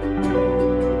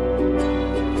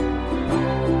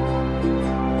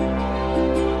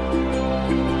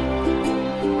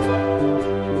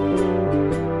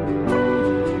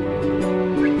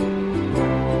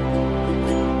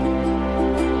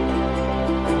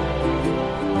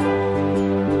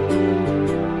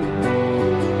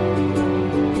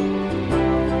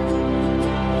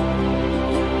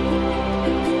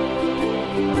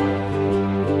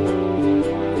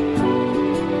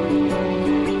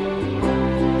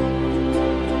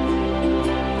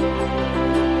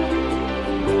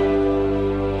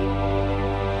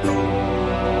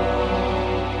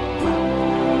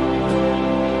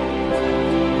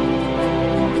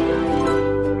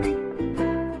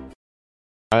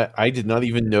 I did not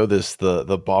even notice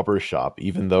the bobber shop,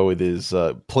 even though it is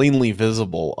plainly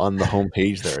visible on the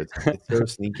homepage there. It's so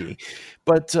sneaky.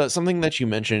 But something that you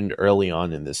mentioned early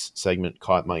on in this segment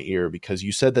caught my ear, because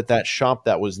you said that shop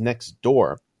that was next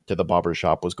door to the bobber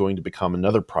shop was going to become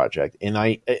another project. And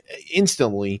I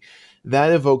instantly,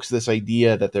 that evokes this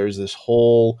idea that there's this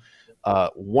whole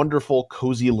wonderful,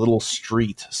 cozy little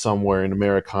street somewhere in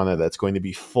Americana that's going to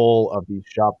be full of these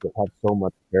shops that have so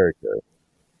much character.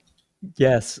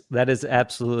 Yes, that is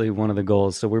absolutely one of the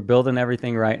goals. So we're building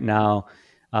everything right now.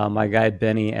 My guy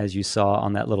Benny, as you saw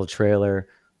on that little trailer,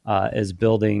 is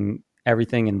building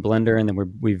everything in Blender, and then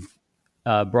we've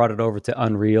brought it over to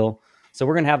Unreal. So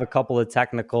we're gonna have a couple of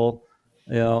technical.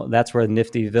 That's where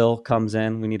Niftyville comes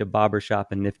in. We need a bobber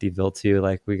shop in Niftyville too.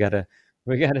 Like we gotta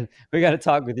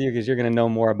talk with you, because you're gonna know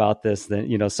more about this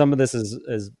than some of this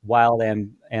is wild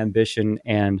ambition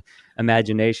and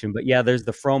imagination. But yeah, there's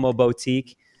the Fromo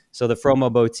Boutique. So the Fromo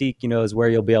Boutique, is where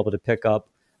you'll be able to pick up.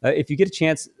 If you get a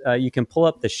chance, you can pull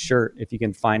up the shirt if you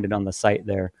can find it on the site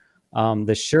there.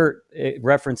 The shirt, it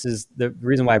references, the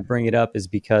reason why I bring it up is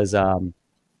because I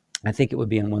think it would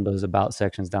be in one of those about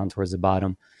sections down towards the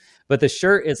bottom. But the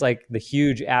shirt is like the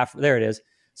huge there it is.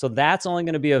 So that's only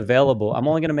going to be available. I'm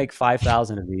only going to make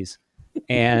 5,000 of these.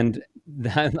 And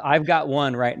I've got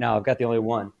one right now. I've got the only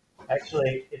one.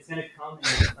 Actually, it's going to come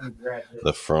in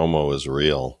the Fromo is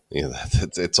real.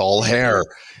 It's all hair.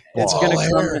 It's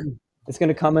going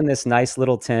to come in this nice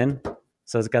little tin.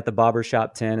 So it's got the bobber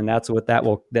shop tin, and that's what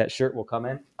that shirt will come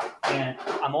in. And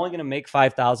I'm only going to make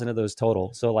 5,000 of those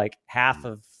total. So like half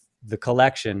of the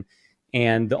collection,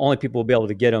 and the only people will be able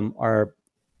to get them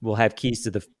will have keys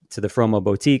to the Fromo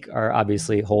Boutique are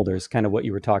obviously holders, kind of what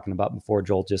you were talking about before,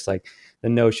 Joel, just like the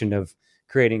notion of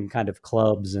creating kind of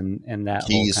clubs and that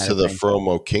keys whole kind to of the thing.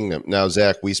 Fromo Kingdom. Now,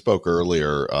 Zach, we spoke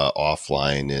earlier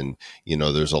offline, and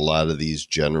there's a lot of these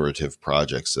generative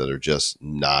projects that are just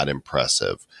not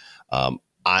impressive.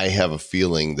 I have a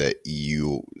feeling that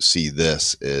you see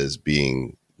this as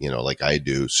being, like I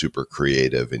do, super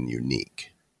creative and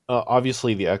unique.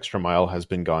 Obviously, the extra mile has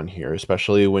been gone here,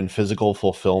 especially when physical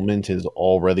fulfillment is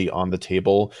already on the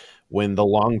table, when the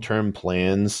long-term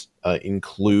plans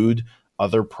include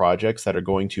other projects that are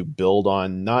going to build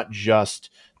on not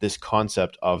just this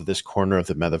concept of this corner of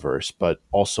the metaverse, but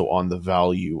also on the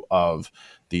value of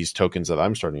these tokens that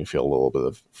I'm starting to feel a little bit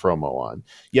of FOMO on.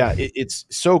 Yeah, it's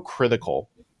so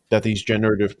critical that these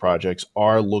generative projects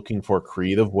are looking for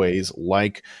creative ways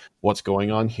like what's going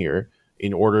on here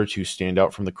in order to stand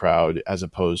out from the crowd, as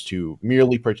opposed to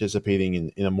merely participating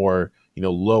in a more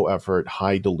low effort,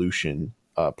 high dilution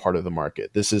part of the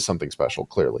market. This is something special,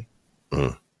 clearly.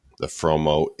 The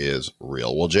Fromo is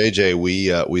real. Well, JJ,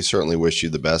 we certainly wish you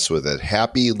the best with it.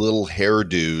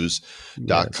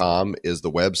 HappyLittleHairdos.com is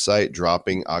the website,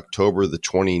 dropping October the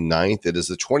 29th. It is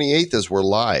the 28th as we're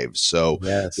live. So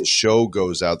The show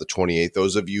goes out the 28th.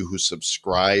 Those of you who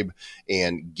subscribe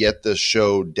and get the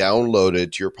show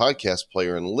downloaded to your podcast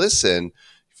player and listen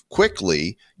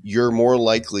quickly, you're more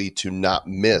likely to not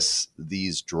miss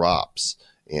these drops.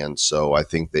 And so I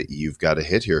think that you've got a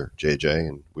hit here, JJ,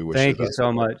 and we wish Thank you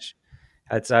so much.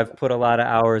 I've put a lot of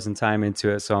hours and time into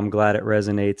it, so I'm glad it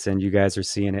resonates and you guys are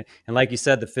seeing it. And like you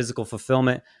said, the physical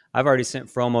fulfillment, I've already sent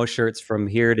Fromo shirts from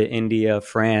here to India,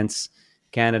 France,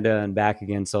 Canada, and back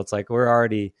again. So it's like we're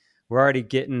already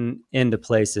getting into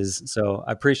places. So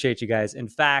I appreciate you guys. In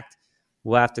fact,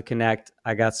 we'll have to connect.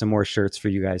 I got some more shirts for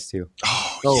you guys too.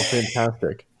 Oh,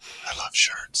 fantastic. I love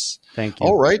shirts. Thank you.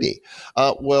 All righty.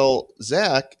 Well,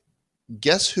 Zach,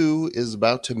 guess who is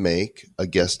about to make a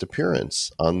guest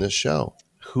appearance on this show?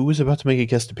 Who is about to make a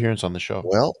guest appearance on the show?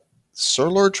 Well, Sir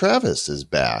Lord Travis is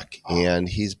back, and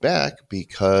he's back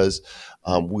because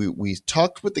we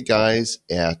talked with the guys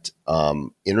at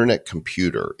Internet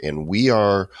Computer, and we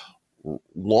are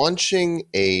launching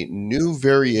a new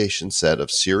variation set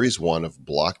of Series 1 of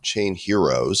Blockchain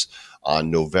Heroes on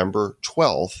November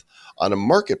 12th. On a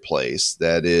marketplace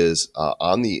that is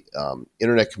on the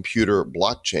Internet Computer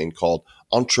blockchain called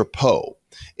Entrepot.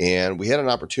 And we had an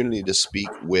opportunity to speak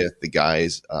with the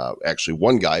guys, actually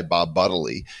one guy, Bob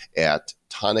Butterly, at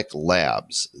Toniq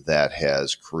Labs that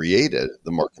has created the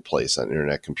marketplace on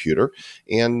Internet Computer.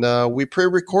 And we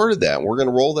pre-recorded that. We're going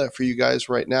to roll that for you guys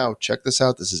right now. Check this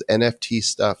out. This is NFT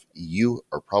stuff you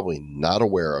are probably not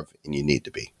aware of, and you need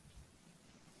to be.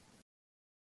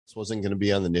 This wasn't going to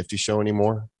be on the Nifty show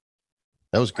anymore.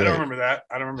 That was great. I don't remember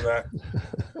that.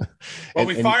 Well,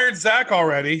 we fired Zach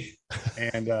already,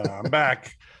 and I'm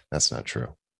back. That's not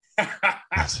true.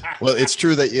 Well, it's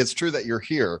true that you're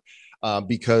here.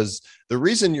 Because the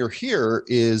reason you're here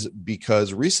is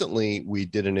because recently we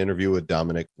did an interview with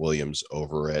Dominic Williams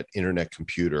over at Internet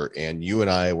Computer, and you and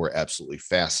I were absolutely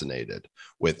fascinated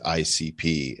with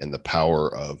ICP and the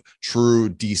power of true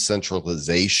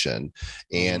decentralization.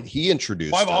 And he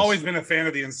introduced. Well, I've always been a fan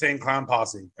of the Insane Clown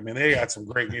Posse. I mean, they got some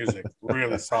great music,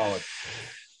 really solid.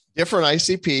 Different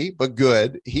ICP, but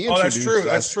good. That's true.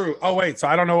 That's true. Oh, wait. So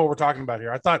I don't know what we're talking about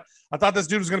here. I thought this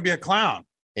dude was going to be a clown.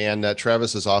 And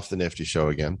Travis is off the Nifty show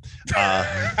again.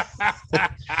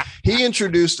 He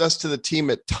introduced us to the team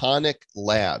at Toniq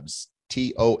Labs,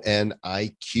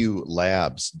 TONIQ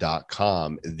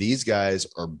labs.com. These guys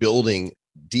are building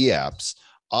DApps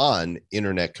on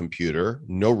Internet Computer,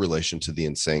 no relation to the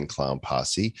Insane Clown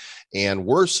Posse. And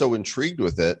we're so intrigued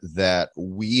with it that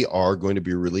we are going to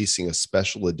be releasing a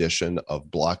special edition of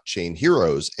Blockchain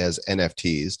Heroes as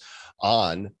NFTs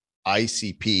on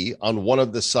ICP on one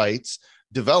of the sites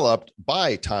developed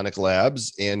by Toniq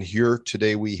Labs. And here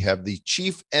today we have the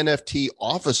Chief NFT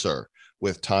Officer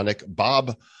with Toniq,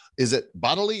 Bob. Is it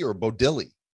Bodily or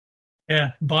Bodilly?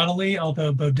 Yeah, Bodily,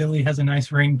 although Bodilly has a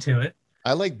nice ring to it.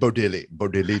 I like Bodilly.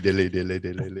 Bodilly, dilly, dilly,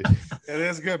 dilly, dilly. It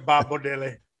is good, Bob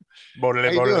Bodilly.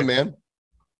 Bodilly, How you doing, man?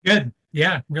 Good.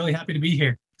 Yeah, really happy to be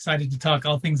here. Excited to talk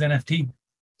all things NFT.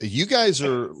 You guys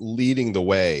are leading the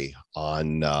way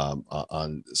on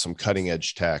some cutting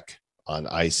edge tech on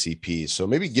ICP. So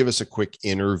maybe give us a quick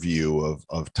interview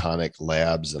of Toniq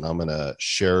Labs, and I'm going to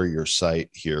share your site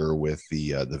here with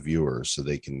the viewers so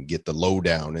they can get the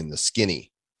lowdown and the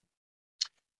skinny.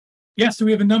 Yeah, so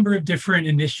we have a number of different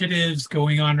initiatives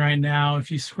going on right now. If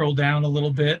you scroll down a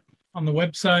little bit on the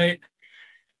website,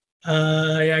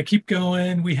 keep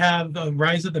going. We have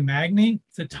Rise of the Magni.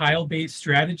 It's a tile-based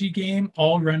strategy game,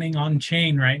 all running on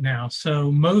chain right now.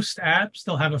 So most apps,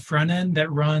 they'll have a front end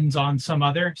that runs on some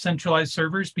other centralized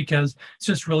servers because it's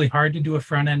just really hard to do a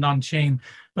front end on chain.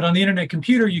 But on the Internet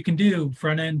Computer, you can do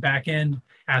front end, back end,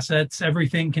 assets,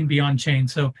 everything can be on chain.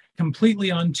 So completely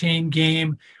on chain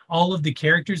game. All of the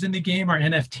characters in the game are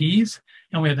NFTs,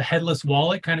 and we have a headless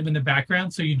wallet kind of in the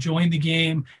background. So you join the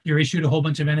game, you're issued a whole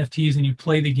bunch of NFTs, and you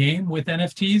play the game with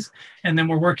NFTs. And then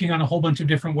we're working on a whole bunch of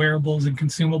different wearables and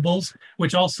consumables,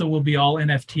 which also will be all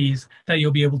NFTs that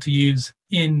you'll be able to use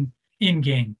in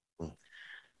game.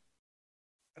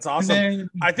 That's awesome. Then,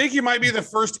 I think you might be the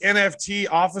first chief NFT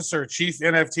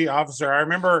officer. I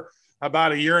remember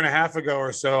about a year and a half ago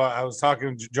or so, I was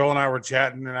talking, Joel and I were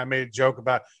chatting, and I made a joke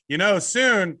about,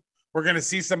 soon we're going to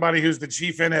see somebody who's the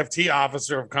chief NFT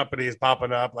officer of companies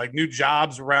popping up, like new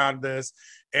jobs around this.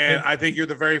 And I think you're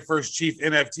the very first chief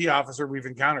NFT officer we've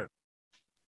encountered.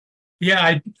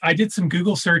 Yeah, I did some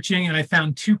Google searching and I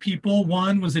found two people.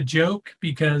 One was a joke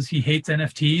because he hates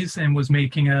NFTs and was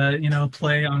making a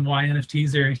play on why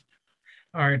NFTs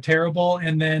are terrible.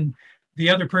 And then the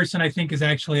other person I think is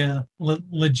actually a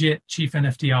legit chief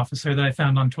NFT officer that I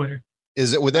found on Twitter.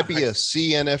 Would that be a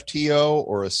CNFTO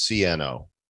or a CNO?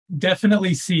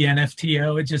 Definitely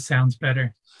CNFTO. It just sounds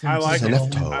better. I like it.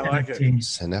 I like it.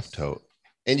 CNFTO.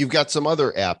 And you've got some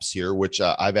other apps here, which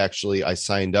I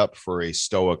signed up for a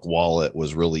Stoic wallet.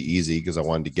 Was really easy because I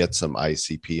wanted to get some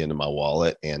ICP into my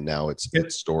wallet, and now it's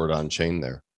stored on chain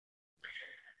there.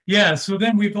 Yeah, so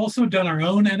then we've also done our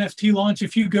own NFT launch.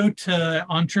 If you go to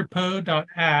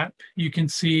entrepot.app, you can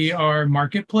see our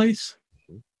marketplace.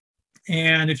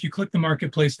 And if you click the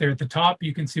marketplace there at the top,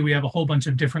 you can see we have a whole bunch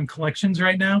of different collections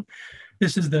right now.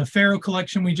 This is the Pharaoh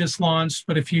collection we just launched.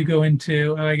 But if you go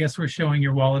into, I guess we're showing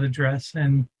your wallet address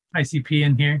and ICP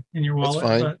in here in your wallet.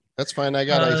 That's fine. That's fine. I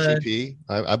got ICP.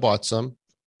 I bought some.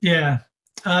 Yeah.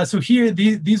 So here,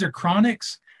 these are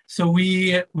Chronics. So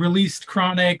we released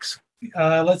Chronics.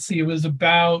 Let's see, it was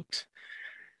about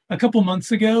a couple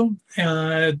months ago.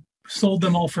 Sold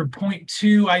them all for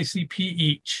 0.2 ICP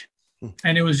each.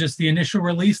 And it was just the initial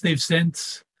release. They've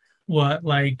since,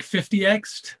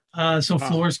 50x'd. So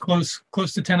floor's close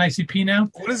to 10 ICP now.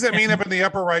 What does that mean up in the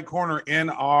upper right corner?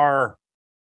 NR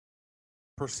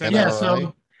percent? Yeah,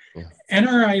 so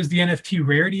NRI is the NFT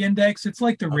rarity index. It's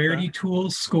like the rarity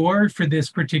tools score for this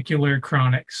particular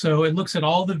Chronic. So it looks at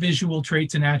all the visual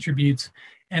traits and attributes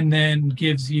and then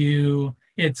gives you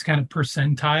its kind of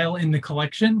percentile in the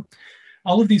collection.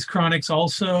 All of these Chronics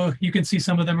also, you can see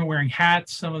some of them are wearing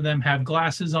hats, some of them have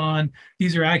glasses on.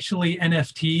 These are actually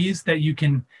NFTs that you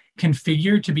can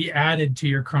configure to be added to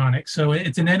your Chronic. So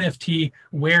it's an NFT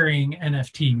wearing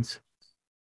NFTs.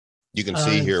 You can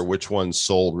see here which one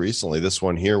sold recently. This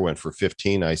one here went for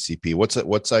 15 ICP. What's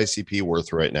ICP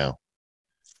worth right now?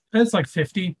 It's like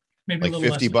 50, maybe like a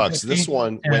little $50. Less than 50. This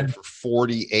one went for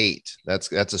 48.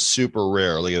 That's a super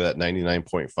rare. Look at that,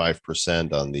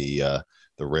 99.5% on the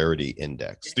rarity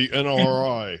index, the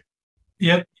NRI.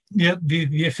 Yep. Yep.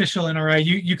 The official NRI.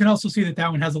 You can also see that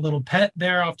one has a little pet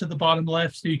there off to the bottom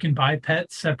left. So you can buy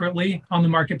pets separately on the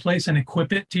marketplace and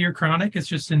equip it to your Chronic. It's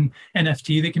just an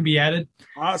NFT that can be added.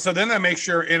 So then that makes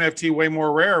your NFT way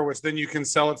more rare, which then you can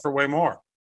sell it for way more.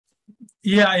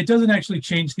 Yeah, it doesn't actually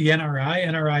change the NRI.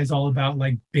 NRI is all about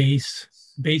like base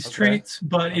traits,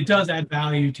 but it does add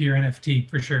value to your NFT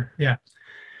for sure. Yeah.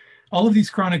 All of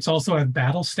these Chronics also have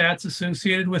battle stats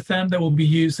associated with them that will be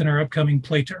used in our upcoming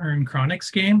Play to Earn Chronics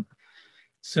game.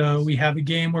 So we have a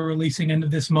game we're releasing end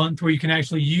of this month where you can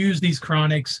actually use these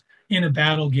Chronics in a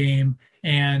battle game,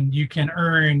 and you can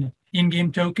earn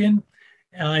in-game token,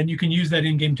 and you can use that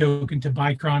in-game token to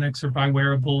buy Chronics or buy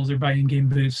wearables or buy in-game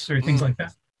boosts or things like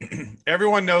that.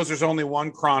 Everyone knows there's only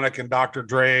one Chronic, and Dr.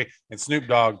 Dre and Snoop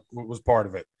Dogg was part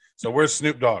of it. So where's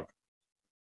Snoop Dogg?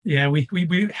 Yeah, we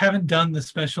haven't done the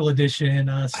special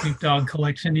edition Snoop Dogg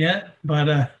collection yet,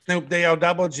 but Snoop D-O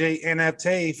double G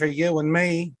NFT for you and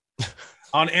me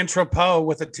on Intrapo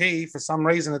with a T. For some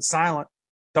reason, it's silent.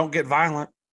 Don't get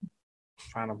violent.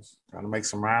 Trying to make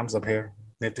some rhymes up here.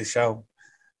 Nifty show,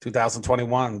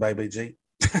 2021, baby G.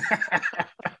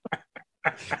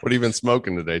 What have you been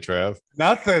smoking today, Trav?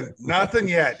 Nothing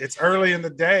yet. It's early in the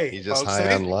day. He's just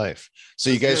high on life. So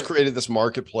you guys created this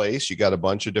marketplace. You got a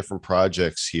bunch of different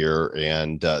projects here,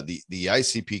 and the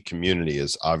ICP community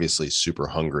is obviously super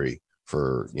hungry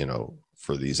for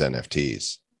these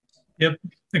NFTs. Yep,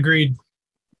 agreed.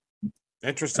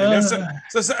 Interesting. I'm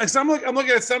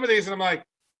looking at some of these, and I'm like,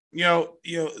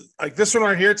 like this one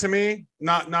right here, to me,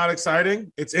 not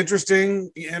exciting. It's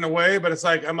interesting in a way, but it's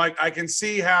like I can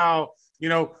see how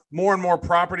more and more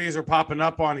properties are popping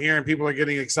up on here, and people are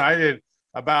getting excited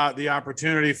about the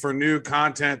opportunity for new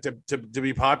content to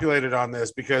be populated on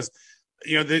this, because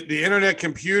the internet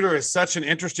computer is such an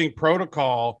interesting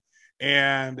protocol,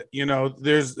 and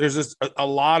there's just a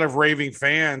lot of raving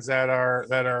fans that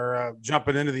are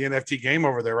jumping into the NFT game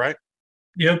over there, right?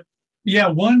 Yep. Yeah,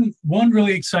 one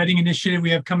really exciting initiative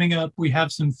we have coming up, we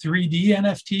have some 3D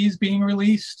NFTs being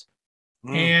released.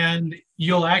 And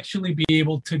you'll actually be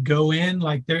able to go in,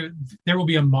 like there will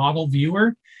be a model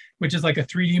viewer, which is like a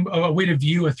way to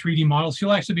view a 3D model. So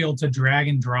you'll actually be able to drag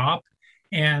and drop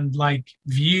and like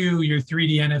view your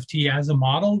 3D NFT as a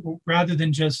model, rather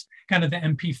than just kind of the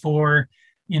MP4,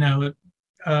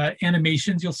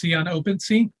 animations you'll see on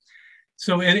OpenSea.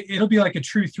 So it'll be like a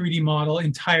true 3D model,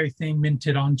 entire thing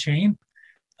minted on chain.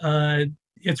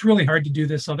 It's really hard to do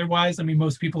this otherwise. I mean,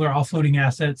 most people are offloading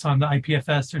assets on the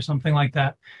IPFS or something like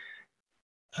that.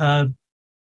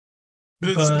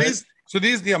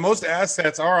 Most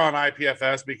assets are on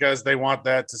IPFS because they want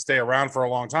that to stay around for a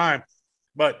long time.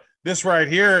 But this right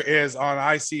here is on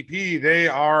ICP. They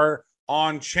are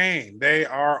on chain. They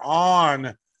are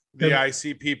on the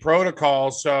ICP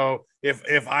protocol. So if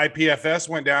IPFS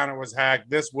went down and was hacked,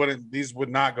 these would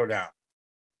not go down.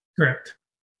 Correct.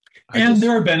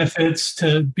 There are benefits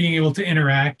to being able to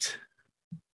interact.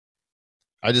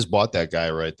 I just bought that guy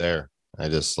right there.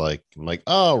 I'm like,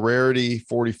 oh, rarity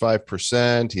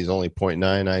 45%. He's only 0.9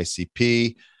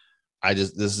 ICP.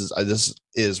 This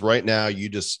is right now. You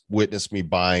just witnessed me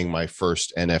buying my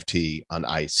first NFT on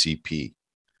ICP.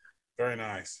 Very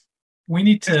nice. We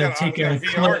need to take a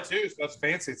VR too. So that's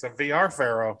fancy. It's a VR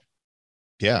pharaoh.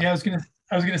 Yeah. I was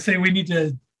gonna say we need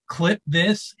to clip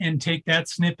this and take that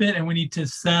snippet, and we need to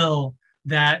sell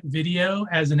that video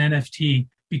as an NFT,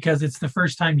 because it's the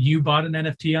first time you bought an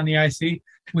NFT on the IC.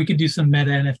 We could do some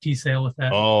meta NFT sale with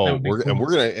that. Oh, we're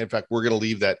gonna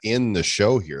leave that in the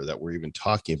show here that we're even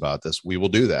talking about this. We will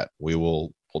do that.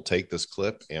 We'll take this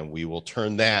clip and we will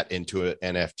turn that into an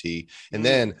NFT, and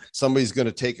then somebody's going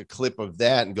to take a clip of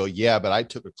that and go, yeah, but I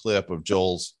took a clip of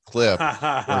Joel's clip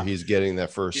where he's getting that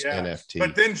first NFT.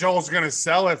 But then Joel's going to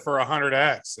sell it for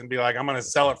 100x and be like, I'm going to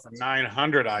sell it for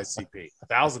 900 ICP,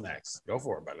 1000x. Go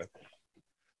for it, buddy.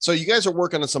 So you guys are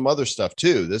working on some other stuff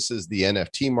too. This is the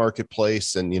NFT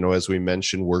marketplace. And, as we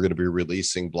mentioned, we're going to be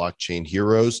releasing Blockchain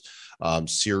Heroes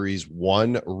Series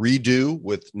 1 redo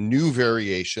with new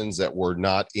variations that were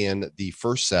not in the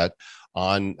first set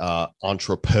on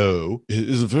Entrepot. It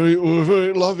is very,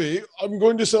 very lovely. I'm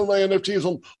going to sell my NFTs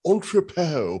on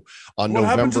Entrepot on November. What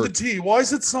happened to the T? Why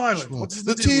is it silent?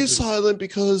 The T is silent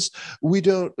because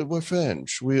we're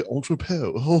French. We're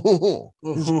Entrepot.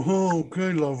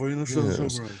 Okay, lovely. That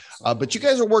sounds so great. But you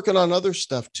guys are working on other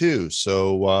stuff too.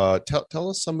 So tell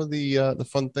us some of the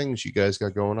fun things you guys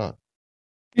got going on.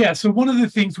 Yeah, so one of the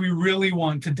things we really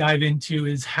want to dive into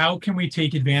is how can we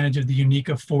take advantage of the unique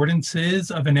affordances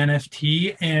of an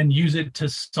NFT and use it to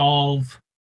solve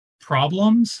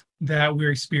problems that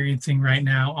we're experiencing right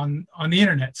now on the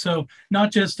internet. So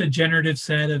not just a generative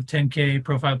set of 10K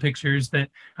profile pictures that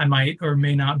I might or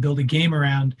may not build a game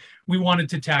around. We wanted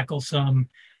to tackle some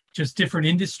just different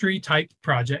industry type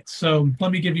projects. So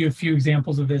let me give you a few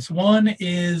examples of this. One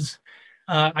is,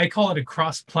 I call it a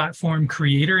cross-platform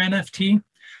creator NFT.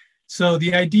 So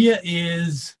the idea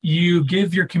is you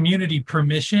give your community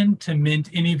permission to mint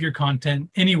any of your content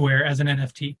anywhere as an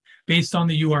NFT based on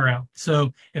the URL.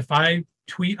 So if I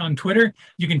tweet on Twitter,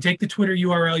 you can take the Twitter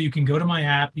URL, you can go to my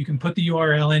app, you can put the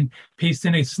URL in, paste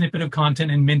in a snippet of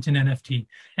content and mint an NFT.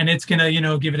 And it's going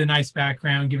to, give it a nice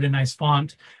background, give it a nice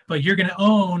font, but you're going to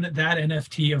own that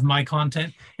NFT of my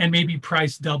content, and maybe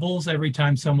price doubles every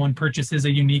time someone purchases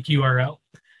a unique URL.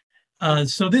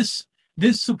 So this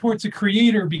supports a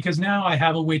creator because now I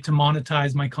have a way to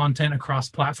monetize my content across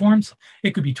platforms.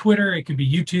 It could be Twitter, it could be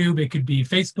YouTube, it could be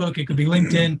Facebook, it could be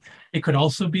LinkedIn. It could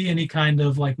also be any kind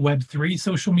of like Web3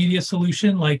 social media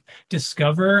solution like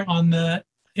Discover on the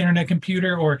internet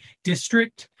computer or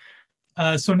District.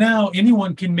 So now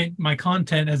anyone can mint my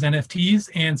content as NFTs,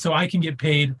 and so I can get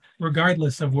paid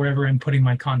regardless of wherever I'm putting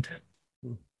my content.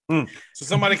 So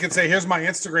somebody can say, here's my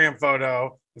Instagram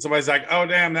photo. And somebody's like, oh,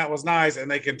 damn, that was nice. And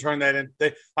they can turn that in.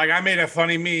 I made a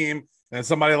funny meme and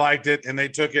somebody liked it and they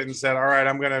took it and said, all right,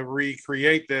 I'm going to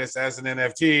recreate this as an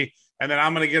NFT. And then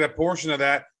I'm going to get a portion of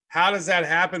that. How does that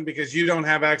happen? Because you don't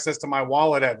have access to my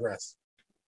wallet address.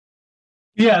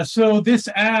 Yeah, so this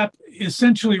app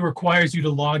essentially requires you to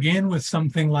log in with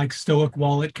something like Stoic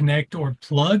Wallet Connect or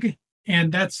Plug.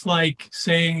 And that's like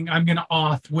saying I'm going to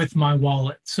auth with my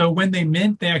wallet. So when they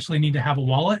mint, they actually need to have a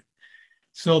wallet.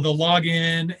 So they'll log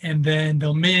in and then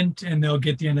they'll mint and they'll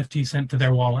get the NFT sent to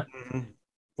their wallet. Mm-hmm.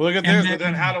 Well, look at this. But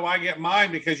then how do I get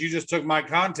mine? Because you just took my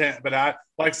content. But I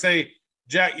like say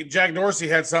Jack Dorsey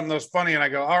had something that was funny and I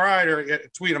go, all right, or a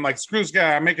tweet. I'm like, screw this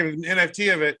guy. I'm making an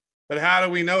NFT of it. But how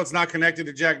do we know it's not connected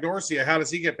to Jack Dorsey? How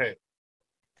does he get paid?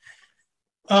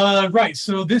 Right.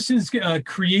 So this is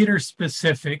creator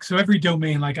specific. So every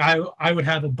domain, like I would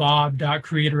have a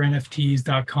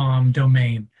bob.creatornfts.com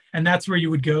domain. And that's where you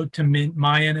would go to mint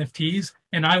my NFTs.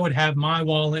 And I would have my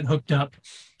wallet hooked up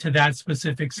to that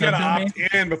specific subdomain. You got to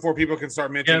opt in before people can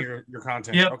start minting your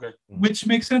content. Yep. Okay. Which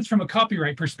makes sense from a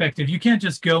copyright perspective. You can't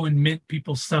just go and mint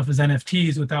people's stuff as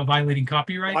NFTs without violating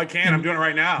copyright. Well, I can. I'm doing it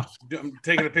right now. I'm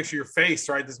taking a picture of your face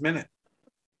right this minute.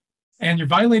 And you're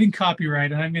violating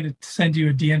copyright, and I'm going to send you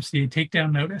a DMCA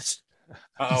takedown notice.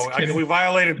 We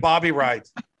violated Bobby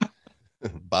rights.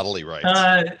 Bodily rights.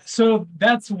 So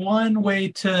that's one way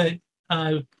to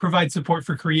provide support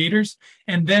for creators.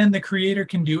 And then the creator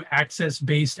can do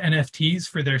access-based NFTs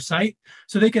for their site.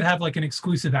 So they could have like an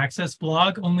exclusive access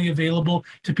blog only available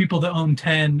to people that own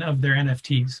 10 of their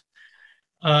NFTs.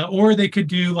 Or they could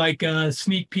do like a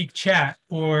sneak peek chat,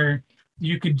 or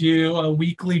you could do a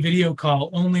weekly video call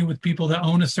only with people that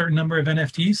own a certain number of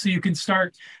NFTs. So you can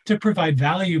start to provide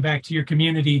value back to your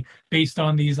community based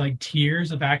on these like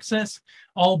tiers of access,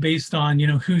 all based on,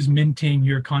 who's minting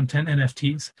your content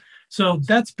NFTs. So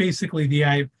that's basically the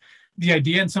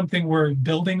idea, and something we're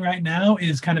building right now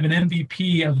is kind of an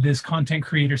MVP of this content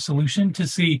creator solution to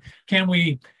see, can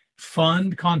we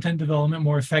fund content development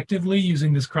more effectively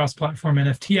using this cross-platform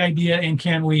NFT idea, and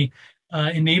can we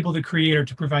enable the creator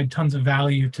to provide tons of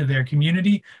value to their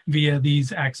community via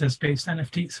these access-based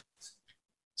NFTs.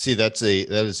 See, that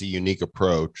is a unique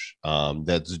approach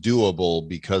that's doable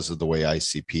because of the way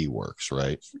ICP works,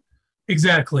 right?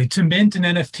 Exactly. To mint an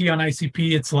NFT on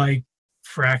ICP, it's like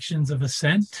fractions of a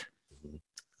cent.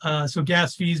 So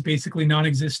gas fees basically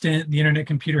non-existent. The internet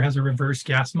computer has a reverse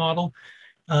gas model.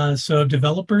 So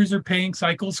developers are paying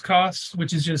cycles costs,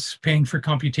 which is just paying for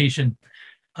computation.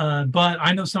 But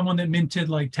I know someone that minted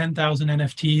like 10,000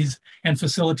 NFTs and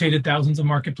facilitated thousands of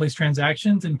marketplace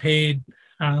transactions and paid,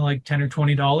 I don't know, like $10 or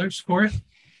 $20 for it.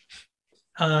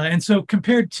 And so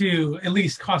compared to at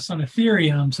least costs on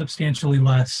Ethereum, substantially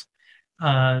less.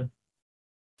 From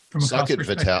a Suck cost it,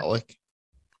 perspective. Vitalik.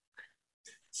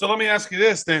 So let me ask you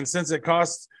this then, since it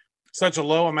costs such a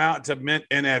low amount to mint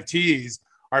NFTs,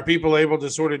 are people able to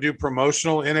sort of do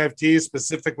promotional NFTs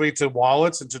specifically to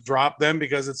wallets and to drop them?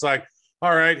 Because it's like,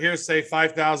 all right, here's say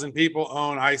 5,000 people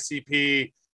own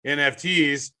ICP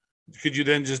NFTs. Could you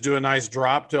then just do a nice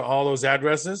drop to all those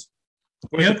addresses?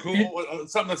 Yep. Cool.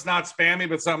 Something that's not spammy,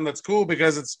 but something that's cool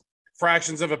because it's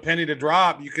fractions of a penny to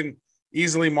drop. You can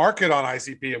easily market on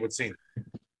ICP, it would seem.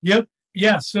 Yep.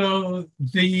 Yeah. So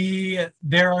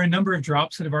there are a number of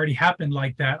drops that have already happened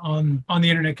like that on the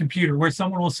internet computer, where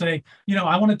someone will say,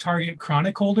 I want to target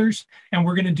chronic holders, and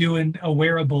we're going to do a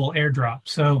wearable airdrop.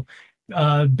 So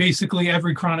basically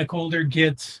every chronic holder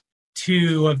gets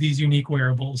 2 of these unique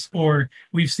wearables. Or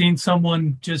we've seen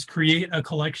someone just create a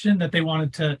collection that they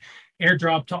wanted to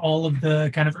airdrop to all of the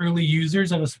kind of early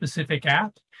users of a specific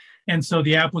app. And so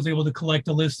the app was able to collect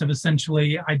a list of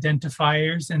essentially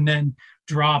identifiers and then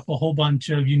drop a whole bunch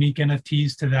of unique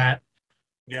NFTs to that,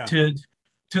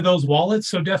 to those wallets.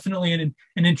 So definitely an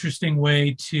interesting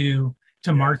way to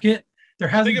market. There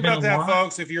hasn't Think been about that, lot.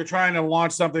 folks. If you're trying to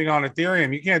launch something on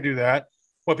Ethereum, you can't do that.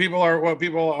 What people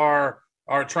are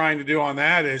trying to do on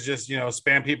that is just,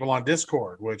 spam people on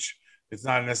Discord, which it's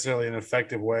not necessarily an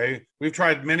effective way. We've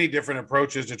tried many different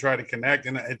approaches to try to connect.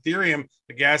 And Ethereum,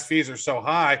 the gas fees are so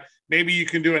high. Maybe you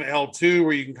can do an L2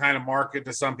 where you can kind of market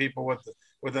to some people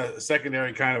with a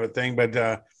secondary kind of a thing.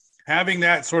 But having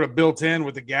that sort of built in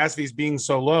with the gas fees being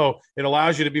so low, it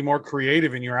allows you to be more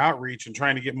creative in your outreach and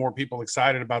trying to get more people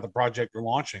excited about the project you're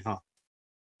launching, huh?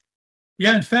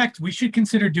 Yeah, in fact, we should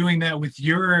consider doing that with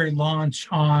your launch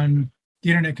on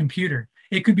the Internet Computer.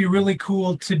 It could be really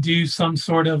cool to do some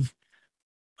sort of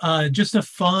just a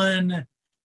fun,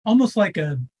 almost like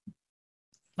a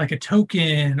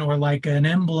token or like an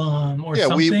emblem or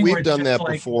something. We've done that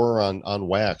before on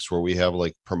Wax, where we have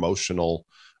like promotional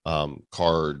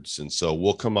cards, and so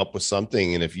we'll come up with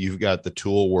something. And if you've got the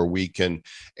tool where we can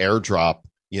airdrop,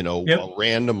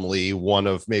 randomly one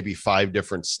of maybe 5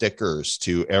 different stickers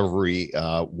to every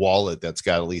wallet that's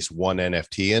got at least one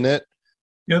NFT in it.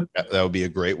 Yep, that would be a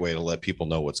great way to let people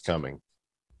know what's coming.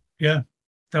 Yeah,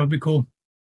 that would be cool.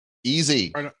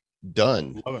 Easy.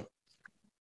 Done. Love it.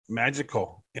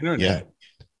 Magical. Internet.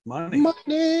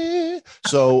 Money.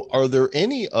 So are there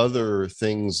any other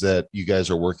things that you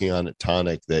guys are working on at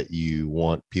Toniq that you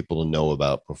want people to know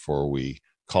about before we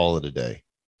call it a day?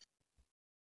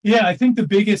 Yeah, I think the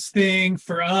biggest thing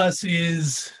for us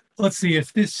is, let's see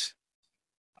if this,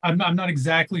 I'm not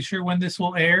exactly sure when this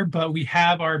will air, but we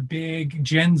have our big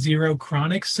Gen Zero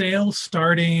Chronic sale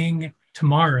starting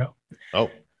tomorrow. Oh,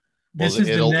 This well, is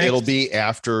it'll be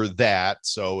after that,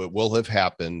 so it will have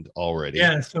happened already.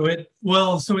 Yeah, so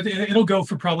it'll go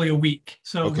for probably a week.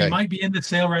 So Okay. we might be in the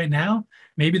sale right now.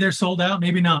 Maybe they're sold out,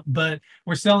 maybe not. But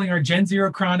we're selling our Gen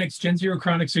Zero Chronics. Gen Zero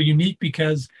Chronics are unique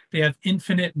because they have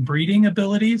infinite breeding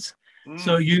abilities.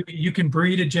 So you can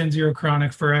breed a Gen Zero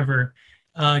Chronic forever.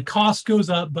 Cost goes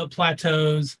up, but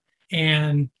plateaus,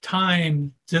 and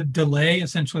time delay,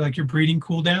 essentially like your breeding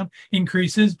cooldown,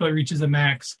 increases, but reaches a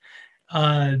max.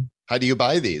 How do you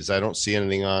buy these? I don't see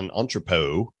anything on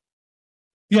Entrepot.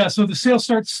 Yeah, so the sale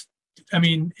starts,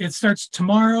 it starts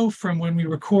tomorrow from when we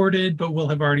recorded, but we'll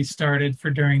have already started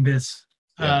for during this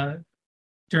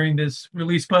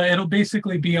release. But it'll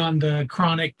basically be on the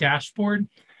Chronic dashboard.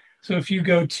 So if you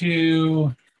go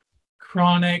to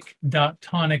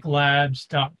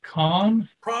chronic.toniclabs.com.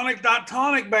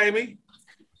 Chronic.tonic, baby.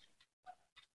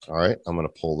 All right, I'm going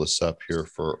to pull this up here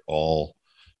for all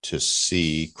to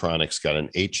see. Chronic's got an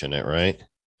H in it, right?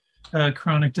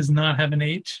 Chronic does not have an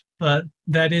H, but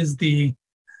that is the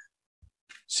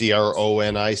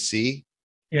CRONIC.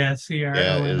 Yeah, CRONIC.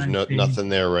 Yeah, there's nothing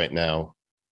there right now.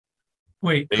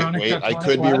 Wait, I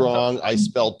could be wrong. I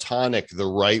spelled tonic the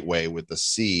right way with the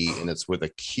C, and it's with a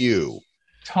Q.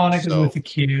 Tonic is with a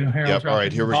Q. Yep. All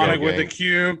right, here we Tonic go. with a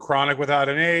Q, chronic without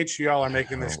an H. Y'all are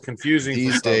making this confusing.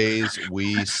 These days,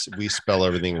 we spell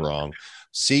everything wrong.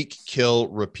 Seek, kill,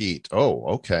 repeat. Oh,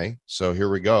 okay. So here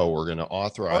we go. We're going to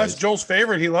authorize. Oh, that's Joel's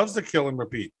favorite. He loves to kill and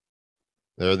repeat.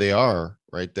 There they are,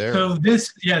 right there. So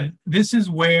this is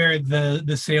where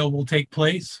the sale will take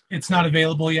place. It's not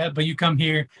available yet, but you come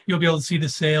here, you'll be able to see the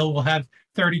sale. We'll have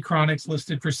 30 Chronics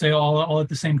listed for sale all at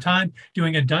the same time,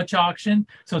 doing a Dutch auction.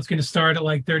 So it's going to start at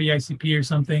like 30 ICP or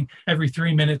something. Every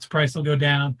 3 minutes, price will go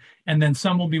down. And then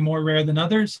some will be more rare than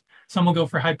others. Some will go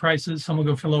for high prices. Some will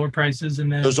go for lower prices.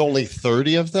 And then there's only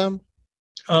 30 of them?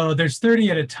 Oh, there's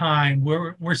 30 at a time.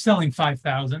 We're selling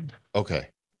 5,000. Okay.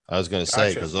 I was going to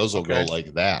say, because those will go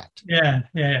like that. Yeah.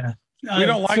 We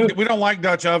don't like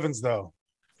Dutch ovens though.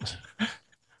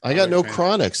 I got no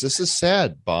Chronics. This is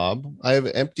sad, Bob. I have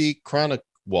an empty Chronic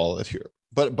wallet here,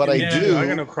 but I do. I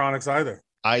got no Chronics either.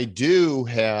 I do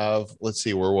have. Let's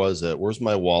see, where was it? Where's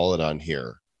my wallet on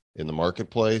here? In the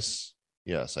marketplace?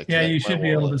 Yes, I. Yeah, you should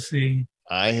be able to see.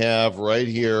 I have right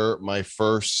here my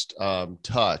first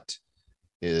Tut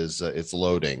is it's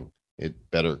loading. It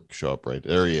better show up right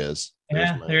there. He is.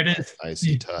 Yeah, there it is. I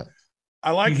see Tut.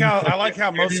 I like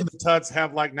how most of the Tuts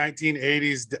have like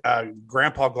 1980s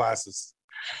grandpa glasses.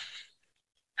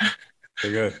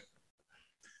 They're good.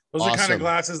 Those are kind of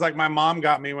glasses like my mom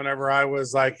got me whenever I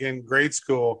was like in grade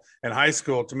school and high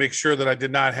school to make sure that I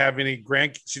did not have any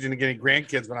she didn't get any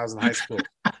grandkids when I was in high school.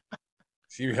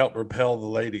 She helped repel the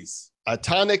ladies.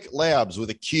 Toniq Labs with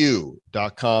a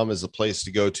Q.com is the place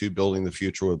to go to, building the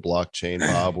future with blockchain.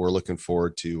 Bob, we're looking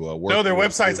forward to working. No, their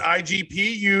website's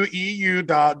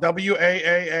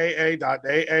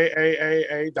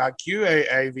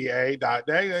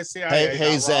igpueu.waaa.qaaa.qaava.day.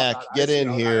 Hey, Zach, get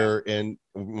in here and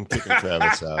I'm kicking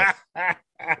Travis out right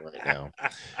now.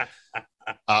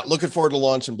 Looking forward to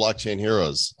launching Blockchain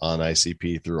Heroes on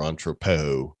ICP through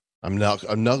Entrepot. I'm not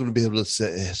going to be able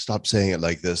to stop saying it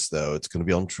like this, though. It's going to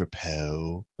be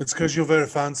Entrepot. It's because you're very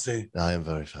fancy. I am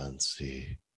very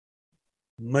fancy.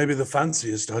 Maybe the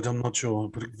fanciest. I'm not sure.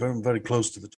 But very, very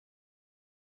close to the top.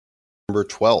 November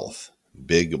 12th,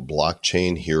 big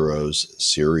Blockchain Heroes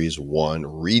Series 1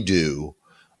 redo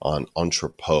on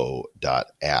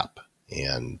entrepot.app.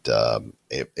 And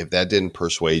if that didn't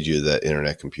persuade you that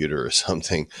Internet Computer is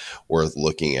something worth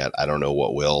looking at, I don't know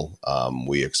what will.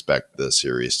 We expect the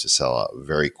series to sell out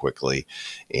very quickly,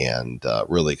 and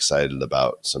really excited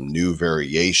about some new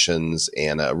variations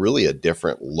and really a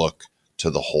different look to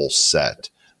the whole set,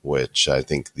 which I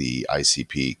think the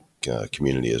ICP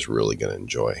community is really going to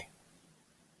enjoy.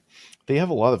 They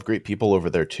have a lot of great people over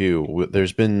there too.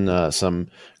 There's been some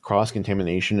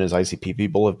cross-contamination as ICP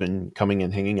people have been coming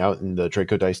and hanging out in the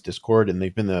Draco Dice Discord, and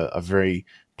they've been a very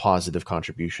positive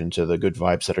contribution to the good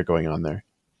vibes that are going on there.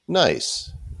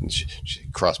 Nice.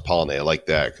 Cross-pollinate. I like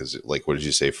that because, like, what did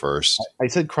you say first? I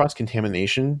said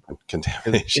cross-contamination.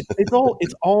 Contamination. It's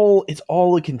all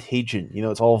a contagion. You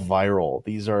know, it's all viral.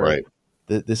 These are right.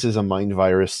 This is a mind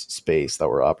virus space that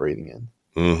we're operating in.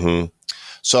 Mm-hmm.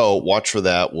 So watch for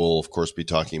that. We'll, of course, be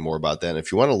talking more about that. And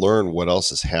if you want to learn what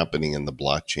else is happening in the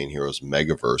Blockchain Heroes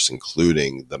Megaverse,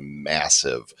 including the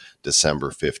massive December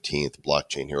 15th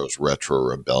Blockchain Heroes Retro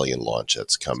Rebellion launch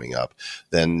that's coming up,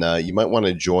 then you might want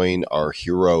to join our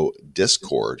Hero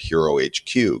Discord, Hero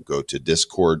HQ. Go to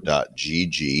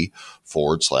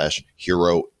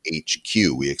discord.gg/Hero HQ.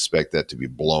 We expect that to be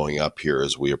blowing up here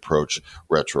as we approach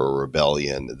Retro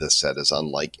Rebellion. This set is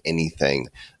unlike anything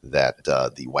that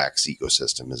the Wax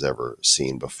ecosystem has ever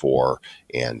seen before,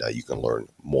 and you can learn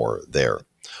more there.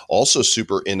 Also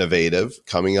super innovative,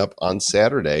 coming up on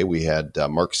Saturday, we had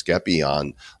Mark Skeppy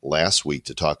on last week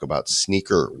to talk about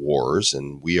Sneaker Wars,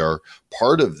 and we are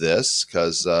part of this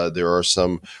because there are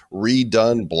some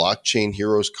redone Blockchain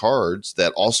Heroes cards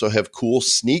that also have cool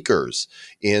sneakers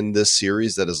in this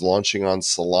series that is launching on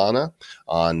Solana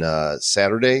on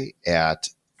Saturday at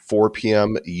 4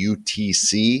 p.m.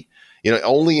 UTC. You know,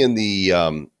 only in the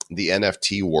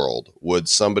NFT world would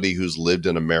somebody who's lived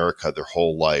in America their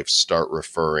whole life start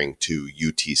referring to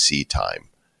UTC time,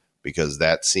 because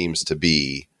that seems to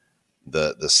be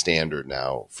the standard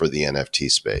now for the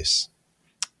NFT space.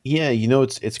 Yeah, you know,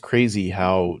 it's crazy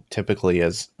how typically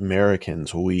as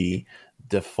Americans we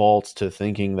default to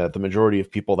thinking that the majority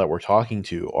of people that we're talking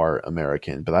to are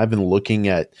American. But I've been looking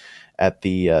at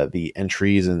the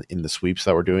entries in the sweeps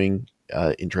that we're doing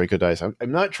in Draco Dice. I'm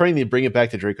not trying to bring it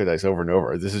back to Draco Dice over and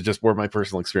over. This is just where my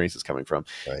personal experience is coming from.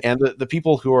 Right. And the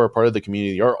people who are a part of the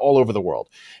community are all over the world.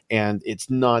 And it's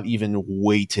not even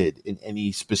weighted in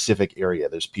any specific area.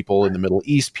 There's people in the Middle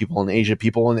East, people in Asia,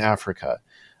 people in Africa.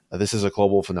 This is a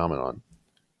global phenomenon.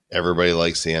 Everybody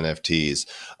likes the NFTs.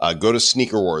 Go to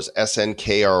Sneaker Wars,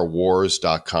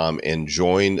 snkrwars.com, and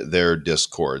join their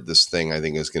Discord. This thing, I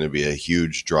think, is going to be a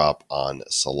huge drop on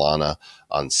Solana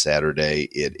on Saturday.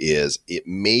 It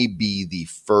may be the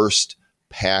first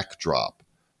pack drop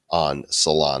on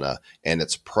Solana, and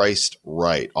it's priced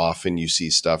right. Often you see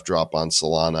stuff drop on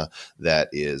Solana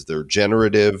they're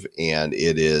generative, and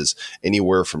it is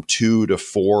anywhere from 2 to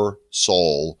 4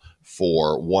 SOL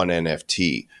for one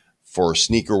NFT. For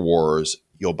Sneaker Wars,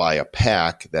 you'll buy a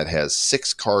pack that has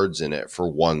 6 cards in it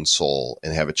for 1 SOL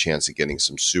and have a chance of getting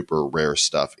some super rare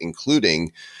stuff,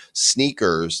 including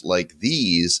sneakers like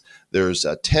these. There's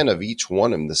 10 of each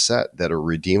one in the set that are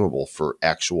redeemable for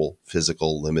actual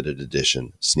physical limited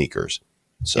edition sneakers.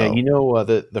 So, yeah, you know,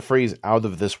 the phrase "out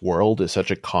of this world" is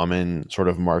such a common sort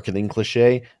of marketing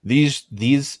cliche.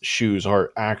 These shoes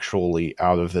are actually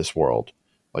out of this world.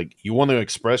 Like, you want to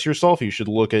express yourself, you should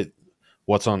look at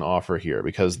what's on offer here,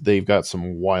 because they've got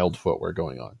some wild footwear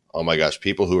going on. Oh my gosh,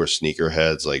 people who are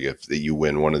sneakerheads, like if you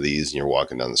win one of these and you're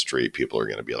walking down the street, people are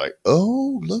going to be like,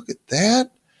 oh, look at that.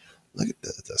 Look at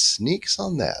the sneaks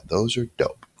on that. Those are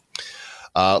dope.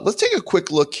 Let's take a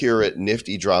quick look here at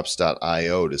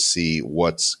niftydrops.io to see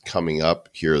what's coming up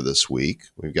here this week.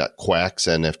 We've got Quacks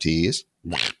NFTs.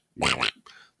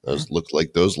 Those look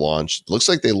like those launched. Looks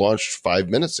like they launched 5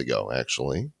 minutes ago,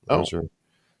 actually. Those are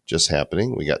just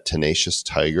happening. We got Tenacious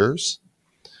Tigers,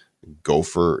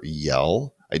 Gopher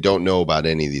Yell. I don't know about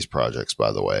any of these projects,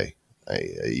 by the way.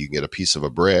 You can get a piece of a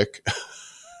brick.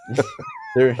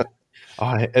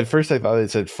 At first, I thought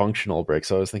it said functional bricks.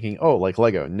 So I was thinking, oh, like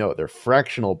Lego. No, they're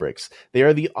fractional bricks. They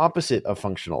are the opposite of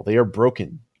functional. They are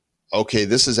broken. Okay,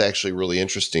 this is actually really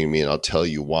interesting to me, and I'll tell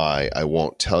you why. I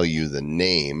won't tell you the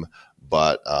name,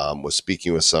 but was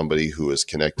speaking with somebody who is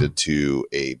connected to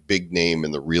a big name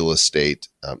in the real estate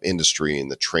industry, in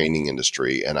the training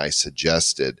industry, and I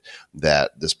suggested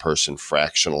that this person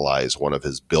fractionalize one of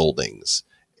his buildings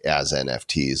as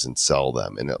NFTs and sell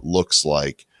them. And it looks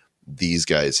like these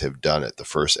guys have done it. The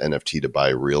first NFT to buy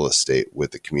real estate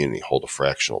with the community hold a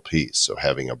fractional piece. So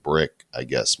having a brick, I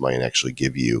guess, might actually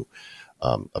give you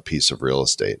a piece of real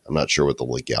estate. I'm not sure what the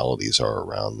legalities are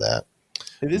around that.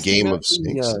 It is Game of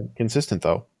Snakes. Consistent,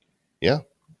 though. Yeah.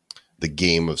 The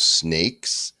Game of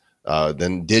Snakes.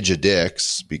 Then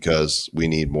Digidicks, because we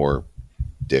need more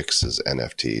dicks as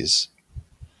NFTs.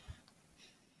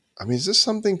 I mean, is this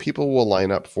something people will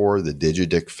line up for, the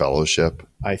Digidick Fellowship?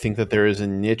 I think that there is a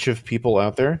niche of people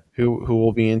out there who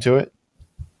will be into it.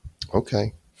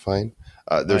 Okay, fine.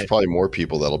 There's probably more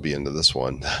people that'll be into this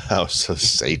one. House of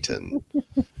Satan.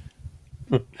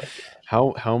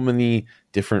 How many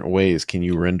different ways can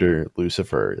you render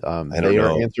Lucifer? They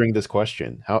are answering this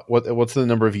question. What's the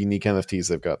number of unique NFTs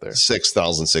they've got there?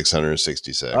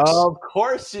 6,666. Of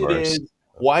course it is.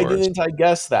 Why didn't I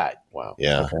guess that? Wow.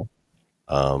 Yeah. Okay.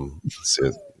 See,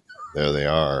 there they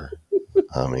are.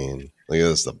 I mean, look at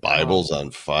this. The Bible's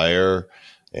on fire,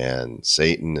 and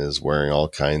Satan is wearing all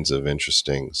kinds of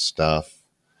interesting stuff.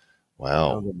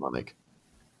 Wow. Demonic.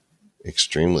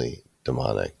 Extremely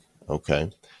demonic.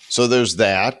 Okay. So there's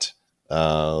that.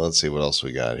 Let's see what else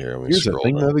we got here. Here's a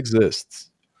thing that exists.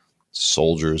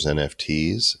 Soldiers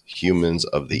NFTs. Humans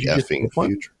of the effing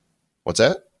future. What's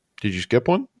that? Did you skip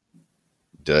one?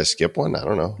 Did I skip one? I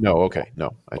don't know. No. Okay.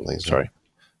 No. I don't think so. Sorry.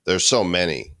 There's so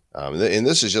many. And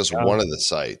this is just one of the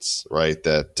sites, right,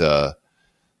 that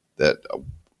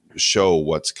show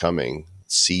what's coming.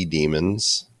 Sea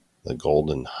Demons, the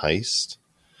Golden Heist,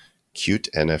 cute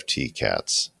NFT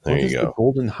cats. There you go. The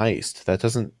Golden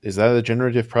Heist. Is that a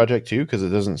generative project too? Because it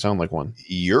doesn't sound like one.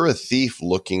 You're a thief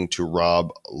looking to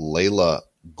rob Layla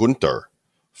Gunter.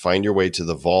 Find your way to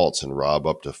the vaults and rob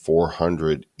up to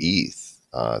 400 ETH.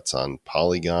 It's on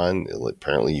Polygon.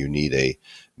 Apparently, you need a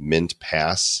mint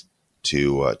pass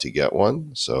to get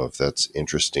one. So if that's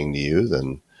interesting to you,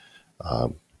 then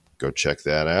go check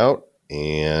that out.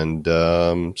 And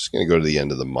I'm just going to go to the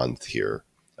end of the month here.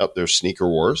 Up there's Sneaker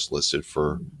Wars listed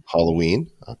for Halloween,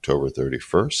 October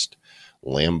 31st.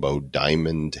 Lambo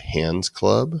Diamond Hands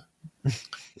Club.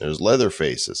 There's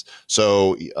Leatherfaces.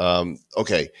 So,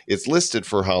 okay, it's listed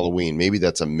for Halloween. Maybe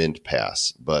that's a mint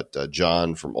pass. But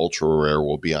John from Ultra Rare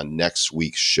will be on next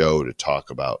week's show to talk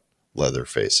about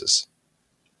Leatherfaces.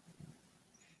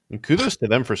 And kudos to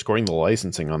them for scoring the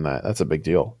licensing on that. That's a big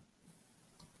deal.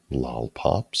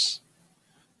 Lolpops.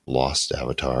 Lost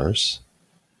Avatars.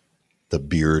 The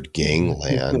Beard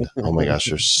Gangland. Oh my gosh,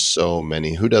 there's so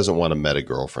many. Who doesn't want a meta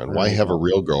girlfriend? Why have a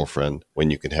real girlfriend when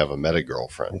you can have a meta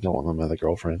girlfriend? I don't want a meta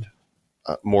girlfriend.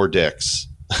 More dicks.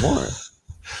 More.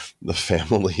 The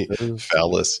Family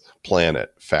Phallus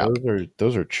Planet. FAP.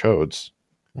 Those are chodes.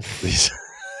 These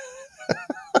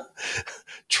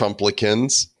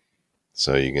Trumplicans.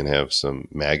 So you can have some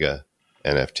MAGA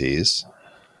NFTs.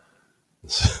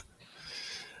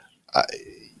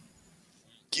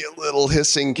 Get little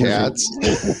hissing cats.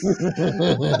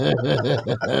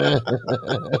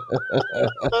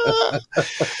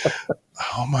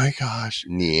 Oh my gosh.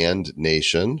 Neand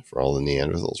Nation for all the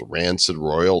Neanderthals. Rancid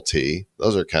Royalty.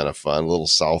 Those are kind of fun. A little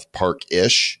South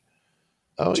Park-ish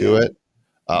to it.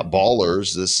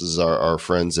 Ballers. This is our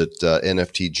friends at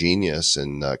NFT Genius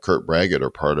and Kurt Braggett are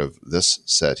part of this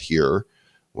set here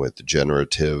with the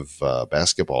generative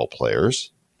basketball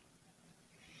players.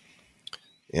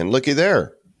 And looky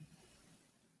there.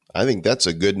 I think that's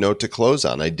a good note to close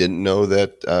on. I didn't know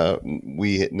that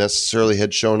we necessarily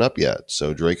had shown up yet.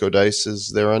 So Draco Dice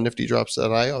is there on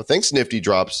niftydrops.io. Thanks, Nifty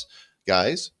Drops,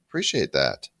 guys. Appreciate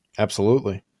that.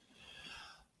 Absolutely.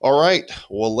 All right.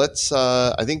 Well, let's,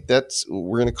 I think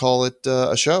we're going to call it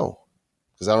a show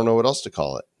because I don't know what else to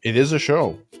call it. It is a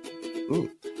show. Ooh.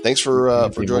 Thanks for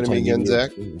joining me again,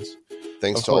 Zach.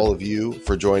 Thanks to all of you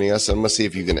for joining us. I'm going to see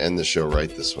if you can end the show right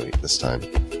this time.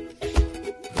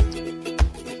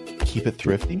 Keep it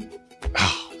thrifty.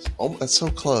 Oh, that's so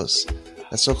close.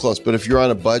 That's so close. But if you're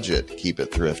on a budget, keep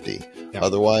it thrifty. Yeah.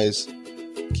 Otherwise,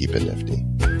 keep it nifty.